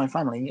 Raina's not my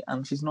family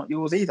and she's not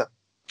yours either."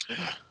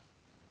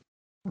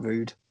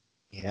 Rude.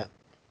 Yeah.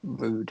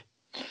 Rude.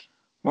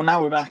 Well,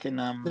 now we're back in.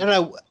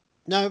 No.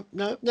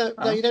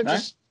 You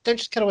don't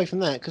just cut away from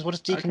that, because what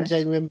does Deacon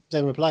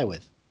then reply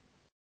with?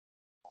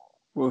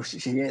 Well, she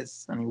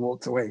is, and he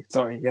walked away.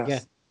 Sorry.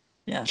 Yes.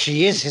 Yeah.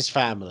 She is his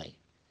family.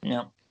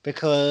 Yeah.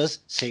 Because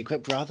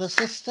secret brother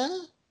sister?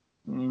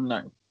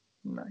 No.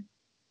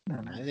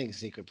 I think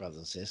secret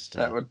brother sister.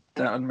 That would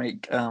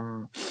make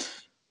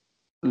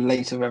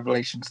later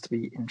revelations to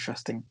be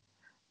interesting.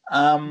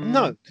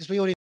 No, because we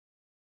already.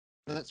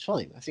 That's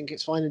fine. I think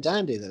it's fine and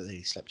dandy that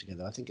they slept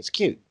together. I think it's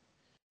cute.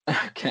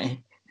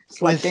 Okay.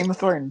 It's like Game of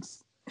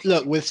Thrones.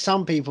 Look, with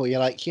some people, you're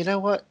like, you know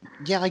what?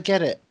 Yeah, I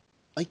get it.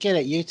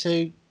 You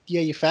two,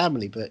 your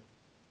family, but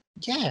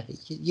yeah,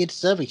 you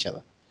deserve each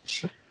other.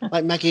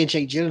 Like Maggie and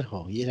Jake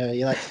Gyllenhaal,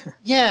 you're like,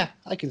 yeah,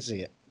 I can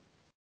see it.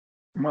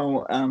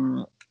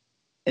 Well,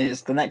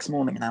 it's the next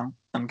morning now,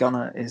 and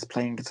Gunnar is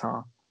playing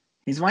guitar.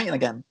 He's writing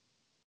again.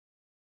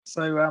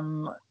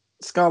 So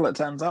Scarlett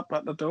turns up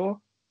at the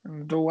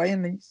doorway,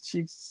 and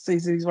she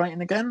sees he's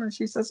writing again, and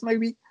she says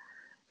maybe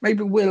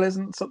Will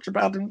isn't such a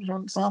bad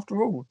influence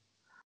after all,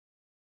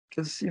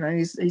 because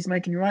he's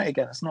making you write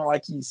again. It's not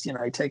like he's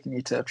taking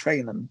you to a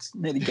train and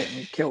nearly getting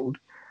you killed.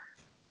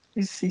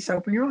 He's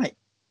helping you write.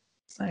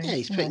 So, yeah,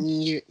 he's putting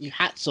your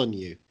hats on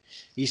you.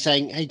 He's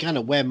saying, "Hey,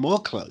 Gunnar, wear more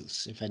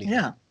clothes, if anything."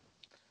 Yeah.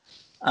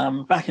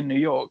 Back in New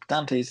York,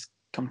 Dante's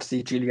come to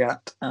see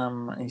Juliet.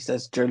 He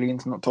says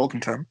Jolene's not talking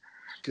to him.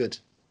 Good.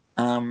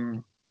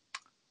 And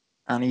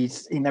he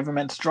never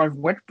meant to drive a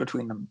wedge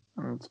between them.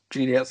 And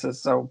Juliet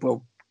says, "Oh,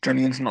 well,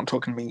 Jolene's not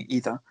talking to me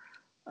either.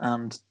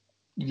 And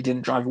you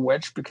didn't drive a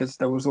wedge because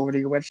there was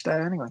already a wedge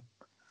there anyway."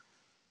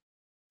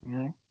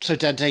 So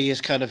Dante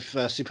is kind of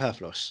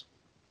superfluous.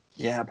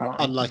 Yeah,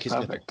 apparently. Unlike his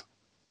perfect.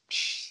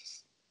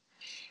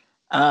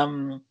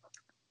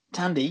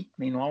 Tandy,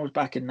 meanwhile, was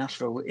back in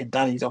Nashville in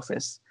Daddy's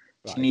office.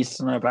 Right. She needs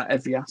to know about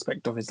every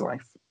aspect of his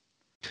life.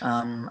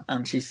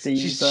 And she sees...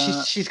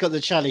 She's got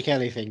the Charlie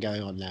Kelly thing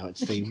going on now.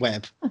 It's the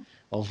web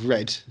of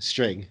red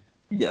string.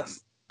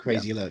 Yes.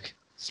 Crazy look.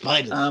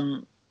 Spiders.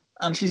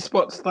 And she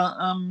spots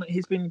that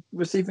he's been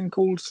receiving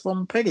calls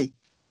from Peggy.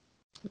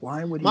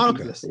 Why would he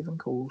be receiving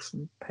calls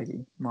from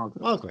Peggy?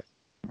 Margaret.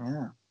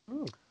 Yeah.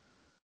 Oh.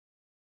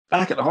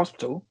 Back at the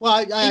hospital.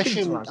 Well, I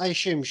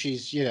assume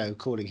she's,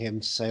 calling him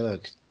to say,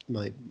 "Look,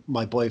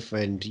 my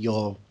boyfriend,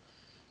 your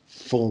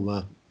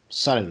former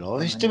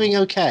son-in-law, is doing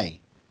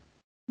okay,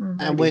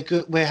 and we're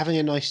good. We're having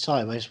a nice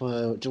time. I just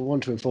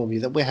want to inform you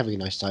that we're having a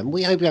nice time.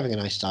 We hope you're having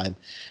a nice time,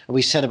 and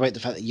we celebrate the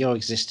fact that you're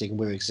existing,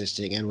 we're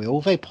existing, and we're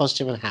all very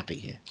positive and happy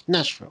here,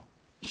 Nashville."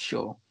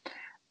 Sure.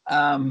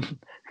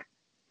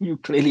 You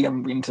clearly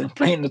haven't been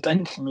paying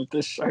attention with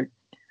this show.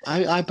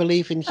 I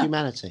believe in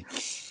humanity.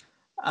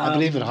 I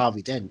believe in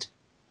Harvey Dent.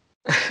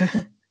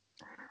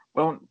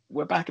 Well,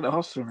 we're back at the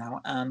hospital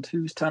now, and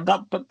who's turned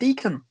up but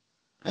Deacon?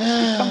 He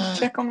comes to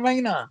check on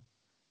Raina,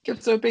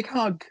 gives her a big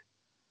hug,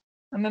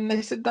 and then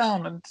they sit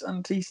down, and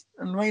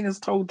Raina's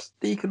told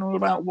Deacon all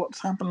about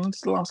what's happened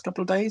the last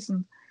couple of days,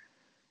 and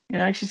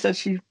she says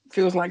she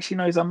feels like she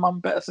knows her mum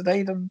better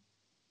today than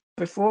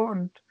before,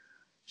 and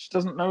she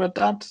doesn't know her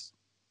dad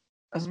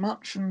as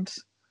much, and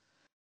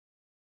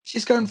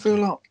she's going through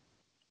a lot.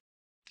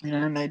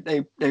 And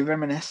they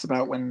reminisce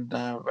about when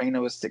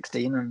Raina was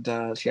 16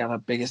 and she had her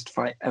biggest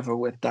fight ever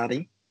with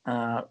Daddy.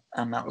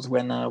 and that was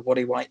when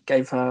Waddy White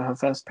gave her her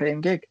first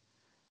paying gig.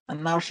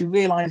 And now she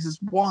realizes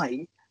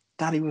why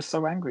Daddy was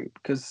so angry,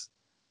 because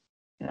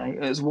it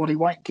was Waddy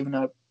White giving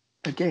her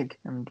a gig,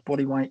 and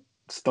Waddy White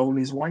stole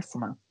his wife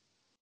from her.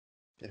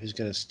 Who's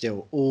going to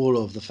steal all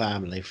of the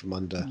family from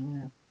under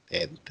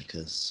him,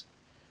 because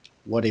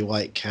Waddy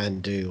White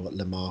can do what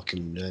Lamar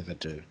can never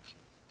do.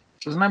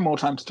 There's no more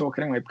time to talk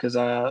anyway, because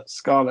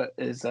Scarlett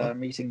is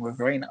meeting with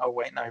Raina. Oh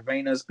wait, no,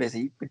 Raina's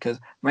busy because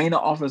Raina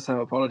offers her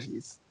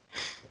apologies.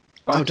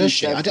 Oh, does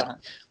she?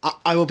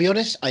 I will be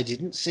honest, I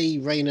didn't see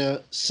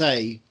Raina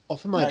say,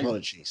 offer my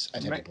apologies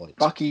at any point.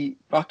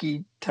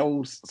 Bucky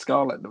tells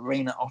Scarlett that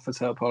Raina offers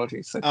her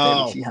apologies, so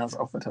clearly she has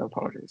offered her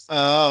apologies.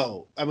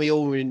 Oh, and we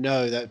already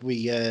know that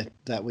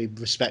we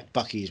respect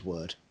Bucky's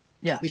word.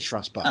 Yeah. We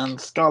trust Buck. And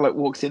Scarlett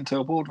walks into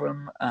a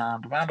boardroom,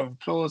 and a round of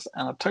applause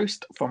and a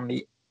toast from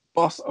the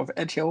boss of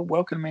Edge Hill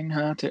welcoming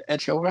her to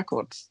Edge Hill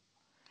Records.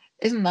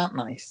 Isn't that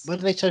nice? What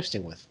are they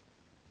toasting with?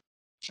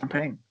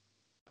 Champagne.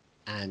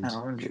 And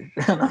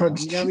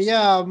orange yum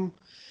yum.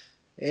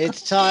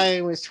 It's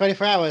time. It's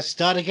 24 hours.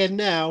 Start again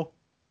now.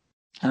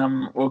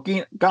 Well,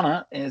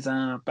 Gunner is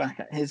back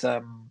at his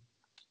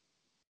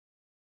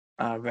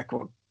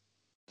record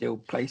deal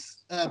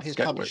place. His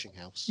publishing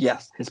house.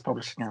 Yes, his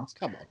publishing house.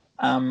 Come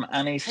on.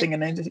 And he's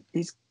singing.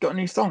 He's got a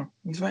new song.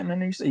 He's writing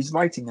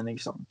a new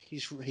song.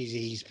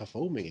 He's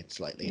performing it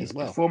slightly as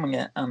well. He's performing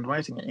it and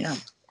writing it.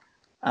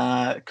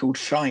 Yeah. Called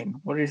Shine.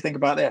 What do you think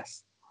about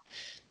this?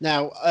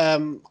 Now,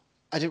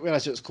 I didn't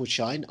realise it was called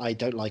Shine. I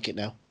don't like it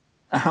now.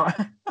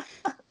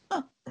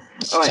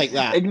 Take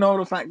that. Ignore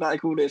the fact that I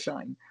called it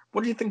Shine.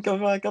 What do you think of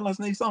Gunner's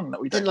new song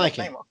that we didn't like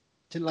it?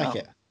 Didn't like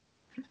it.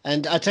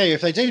 And I tell you,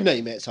 if they do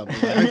name it something,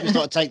 I hope it's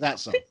not Take That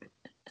Song.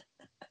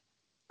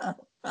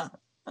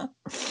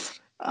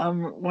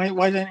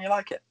 Why don't you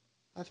like it?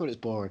 I thought it was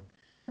boring.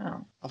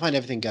 Oh. I find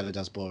everything Gunner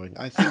does boring.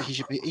 I think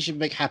he should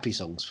make happy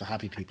songs for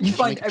happy people. You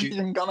find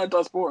everything Gunner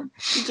does boring?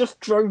 He just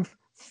drove.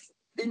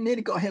 He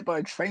nearly got hit by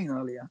a train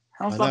earlier.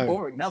 How's that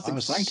boring? That's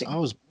exciting. I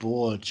was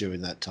bored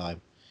during that time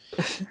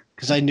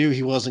because I knew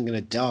he wasn't going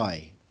to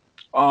die.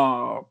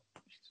 Oh,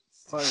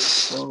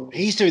 so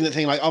he's doing the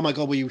thing like, oh my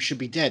god, well you should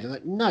be dead. And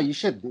like, no, you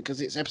shouldn't,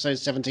 because it's episode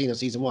 17 of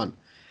season 1.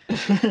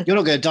 You're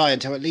not going to die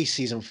until at least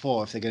season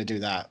 4 if they're going to do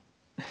that.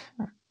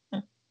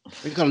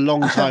 We've got a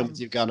long time with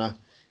you, Gunner.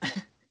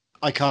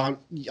 I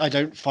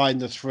don't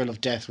find the thrill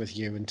of death with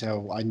you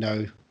until I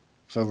know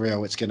for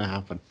real it's going to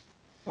happen.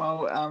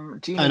 Well,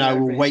 and I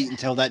will wait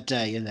until that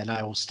day, and then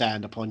I will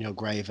stand upon your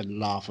grave and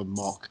laugh and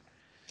mock.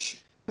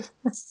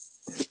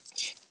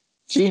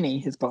 Jeannie,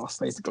 his boss,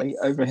 basically,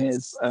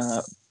 overhears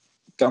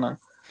Gunner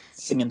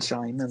singing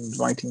Shine and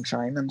writing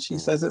Shine, and she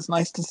says it's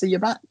nice to see you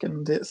back,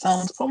 and it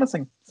sounds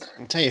promising.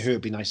 I'll tell you who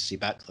would be nice to see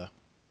back, though.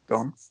 Go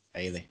on.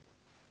 Hayley.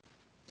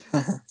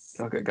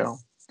 Yogurt girl.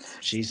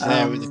 She's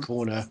there in the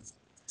corner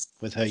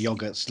with her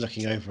yogurts,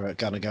 looking over at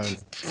Gunner, going,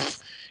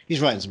 he's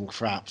writing some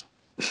crap.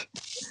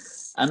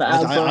 And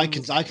I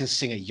can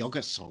sing a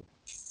yogurt song.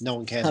 No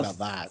one cares about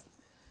that.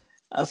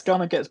 As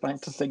Gunner gets back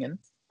to singing,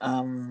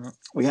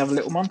 we have a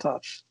little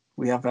montage.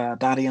 We have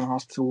Daddy in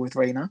hospital with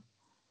Raina.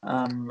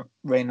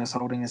 Raina's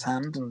holding his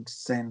hand and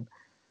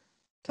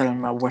telling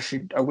him, I wish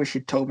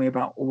you'd told me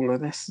about all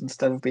of this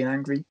instead of being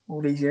angry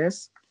all these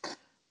years.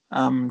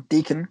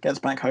 Deacon gets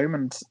back home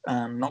and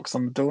knocks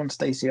on the door, and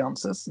Stacey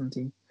answers, and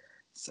he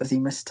says he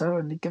missed her,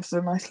 and he gives her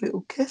a nice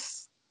little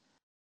kiss.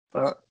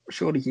 But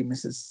surely he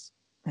misses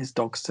his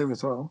dogs too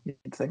as well, you'd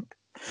think.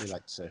 We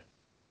like to.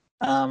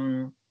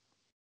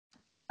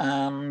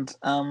 And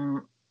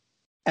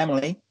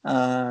Emily,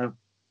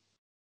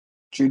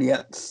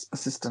 Juliet's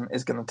assistant,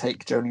 is going to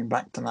take Jolene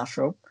back to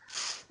Nashville.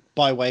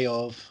 By way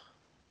of?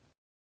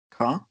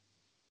 Car?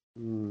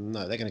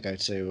 No, they're going to go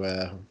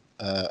to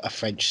a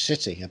French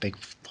city,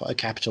 a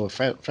capital of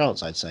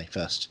France, I'd say,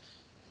 first.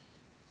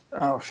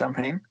 Oh,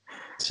 Champagne.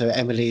 So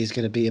Emily is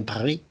going to be in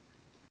Paris?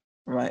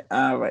 Right.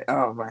 Right.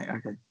 Oh, right.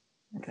 Okay.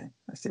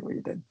 I see what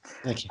you did.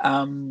 Thank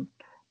you.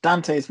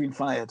 Dante has been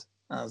fired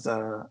as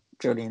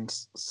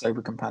Jolene's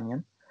sober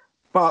companion,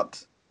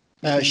 but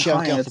she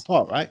got off the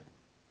pot, right?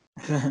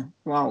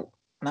 Well,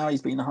 now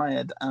he's been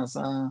hired as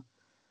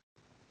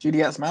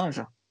Juliet's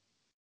manager,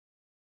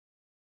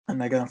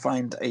 and they're going to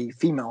find a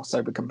female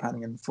sober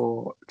companion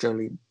for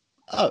Jolene.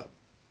 Oh,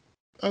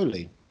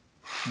 Olene.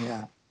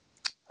 Yeah.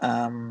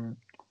 And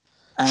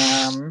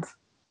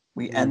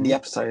we end the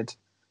episode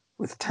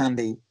with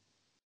Tandy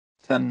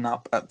turning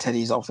up at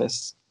Teddy's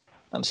office,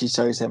 and she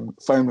shows him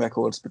phone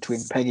records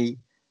between Peggy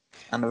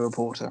and a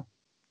reporter.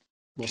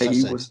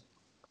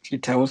 She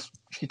tells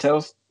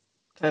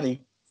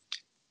Teddy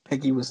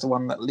Peggy was the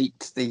one that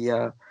leaked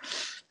the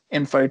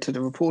info to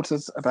the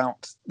reporters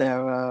about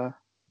their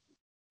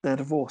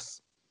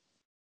divorce.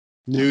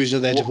 News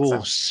of their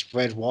divorce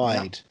spread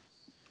wide.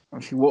 Yeah.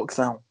 And she walks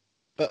out.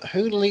 But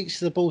who leaks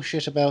the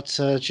bullshit about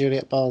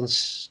Juliet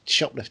Barnes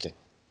shoplifting?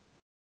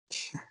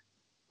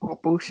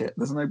 What bullshit?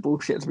 There's no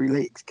bullshit to be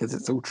leaked because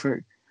it's all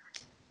true.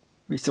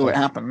 We saw it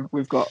happen.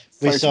 We've got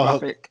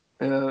photographic.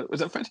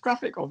 Was it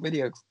photographic or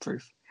video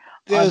proof?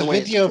 There was Either way,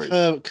 it's video of true.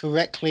 her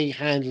correctly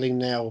handling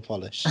nail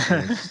polish in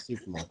a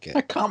supermarket.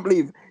 I can't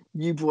believe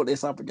you brought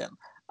this up again.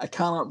 I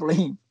cannot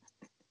believe.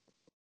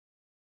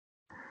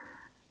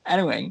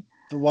 Anyway.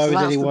 But why So would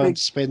that's the anyone big-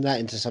 spin that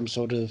into some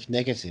sort of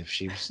negative?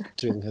 She was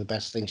doing the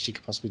best thing she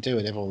could possibly do,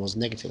 and everyone was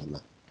negative on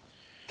that.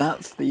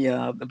 That's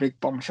the big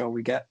bombshell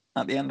we get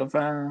at the end of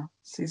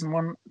season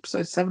 1,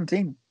 episode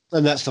 17.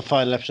 And that's the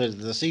final episode of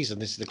the season.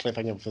 This is the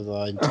cliffhanger for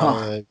the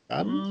entire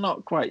run?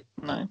 Not quite,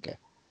 no. Okay.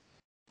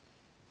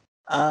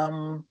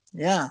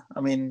 Yeah,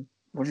 I mean,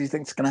 what do you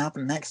think's going to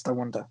happen next, I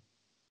wonder?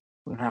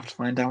 We'll have to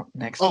find out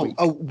next week.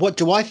 Oh, what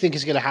do I think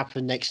is going to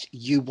happen next?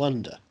 You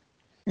wonder.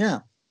 Yeah.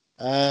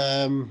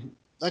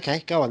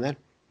 Okay, go on then.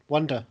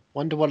 Wonder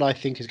what I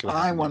think is going to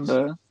happen. I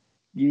wonder,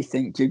 you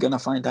think you're going to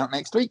find out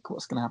next week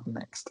what's going to happen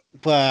next?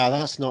 Well,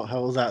 that's not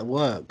how that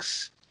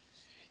works.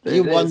 It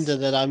You is. wonder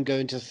that I'm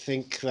going to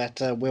think that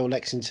Will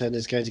Lexington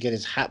is going to get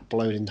his hat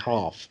blown in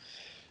half,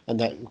 and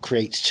that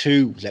creates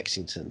two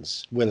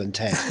Lexingtons, Will and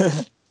Ted.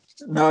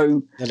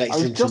 No, The I was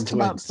Lexington just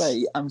about to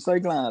twins. say, I'm so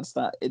glad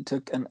that it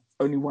took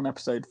only one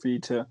episode for you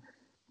to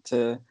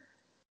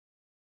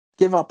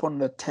give up on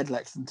the Ted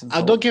Lexington.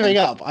 I'm not giving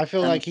up. I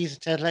feel like he's a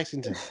Ted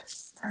Lexington.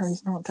 No,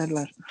 he's not Ted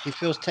Lexington.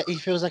 He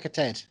feels like a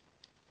Ted.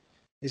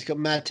 He's got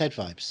mad Ted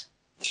vibes.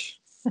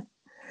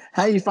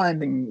 How are you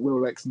finding Will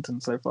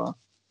Lexington so far?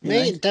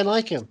 Me, don't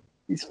like him.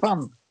 He's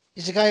fun.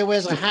 He's a guy who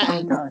wears a He's a hat fun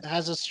and guy.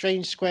 has a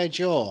strange square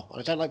jaw.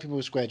 I don't like people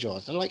with square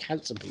jaws. I don't like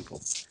handsome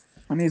people.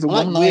 And he's a I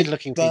like one-night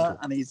weird-looking stand,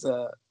 people. and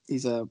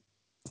he's a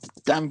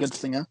damn good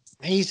singer.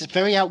 He's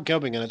very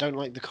outgoing, and I don't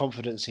like the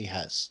confidence he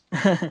has.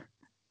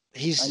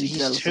 He's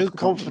jealous too of the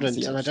confidence confident,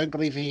 he and I has? don't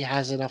believe he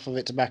has enough of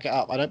it to back it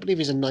up. I don't believe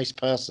he's a nice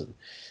person.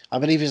 I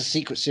believe he's a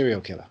secret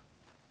serial killer.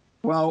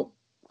 Well,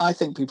 I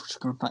think people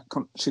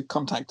should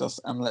contact us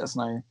and let us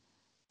know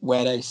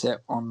where they sit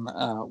on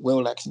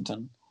Will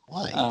Lexington.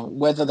 Why?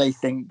 Whether they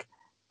think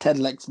Ted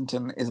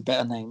Lexington is a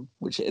better name,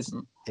 which it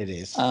isn't. It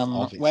is.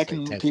 Where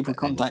can Ted's people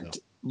better than contact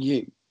Will.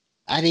 you?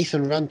 At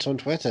Ethan Runt on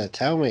Twitter,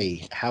 tell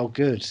me how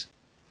good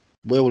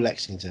Will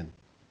Lexington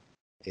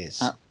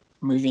is.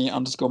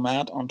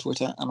 movie_mad on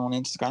Twitter and on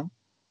Instagram.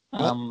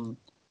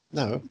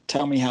 No.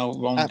 Tell me how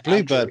wrong At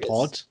Bluebird Andrew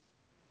Pod. is.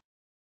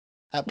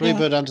 At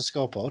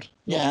Bluebird_pod.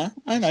 Yeah,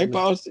 I know,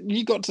 but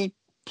you got to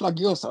plug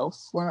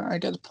yourself when I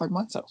get to plug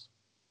myself.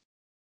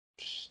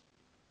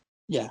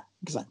 Yeah,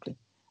 exactly.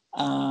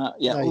 No,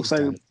 you also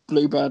don't.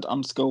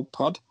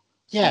 Bluebird_pod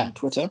Yeah. on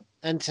Twitter.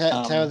 And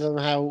tell them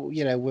how,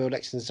 Will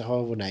Lexington's a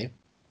horrible name.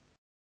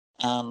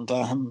 And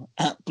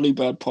at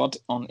Bluebird Pod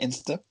on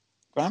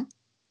Instagram.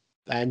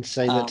 And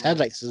say that Ted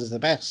Lexington is the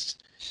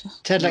best.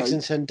 Ted No.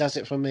 Lexington does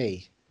it for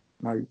me.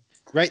 No.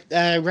 Rate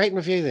and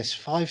review this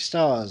 5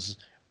 stars.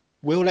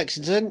 Will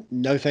Lexington,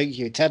 no thank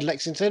you. Ted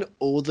Lexington,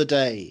 all the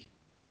day.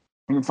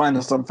 You can find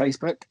us on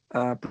Facebook,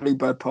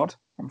 Bluebird Pod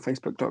on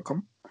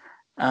Facebook.com.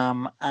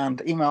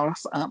 And email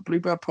us at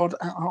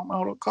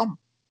bluebirdpod@hotmail.com.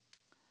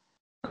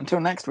 Until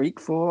next week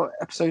for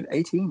episode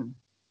 18.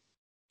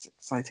 It's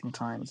exciting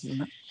times,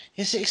 isn't it?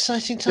 It's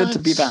exciting times. Good to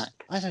be back.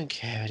 I don't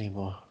care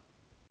anymore.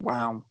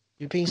 Wow.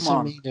 You're being Come so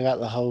on. mean about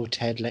the whole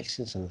Ted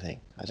Lexington thing.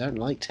 I don't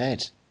like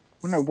Ted.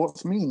 Well, no,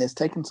 what's mean is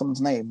taking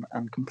someone's name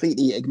and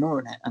completely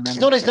ignoring it. And then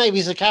It's not his name,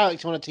 he's a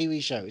character on a TV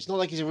show. It's not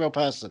like he's a real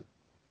person.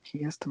 He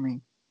is to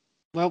me.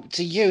 Well,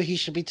 to you, he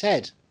should be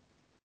Ted.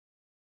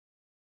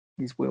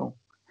 He's Will.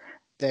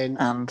 Then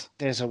And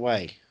there's a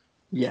way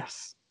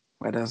yes,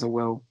 where there's a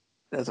will,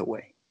 there's a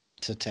way.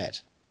 to Ted.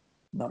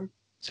 No,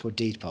 It's called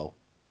Deed Poll.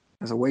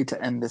 there's a way to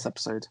end this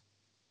episode.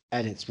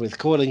 And it's with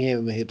calling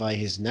him by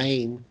his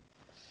name,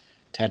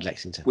 Ted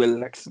Lexington. Will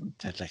Lexington.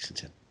 Ted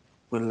Lexington.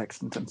 Will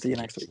Lexington. See you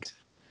next week.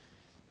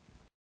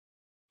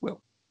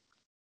 Will.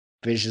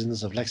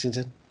 Visions of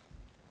Lexington.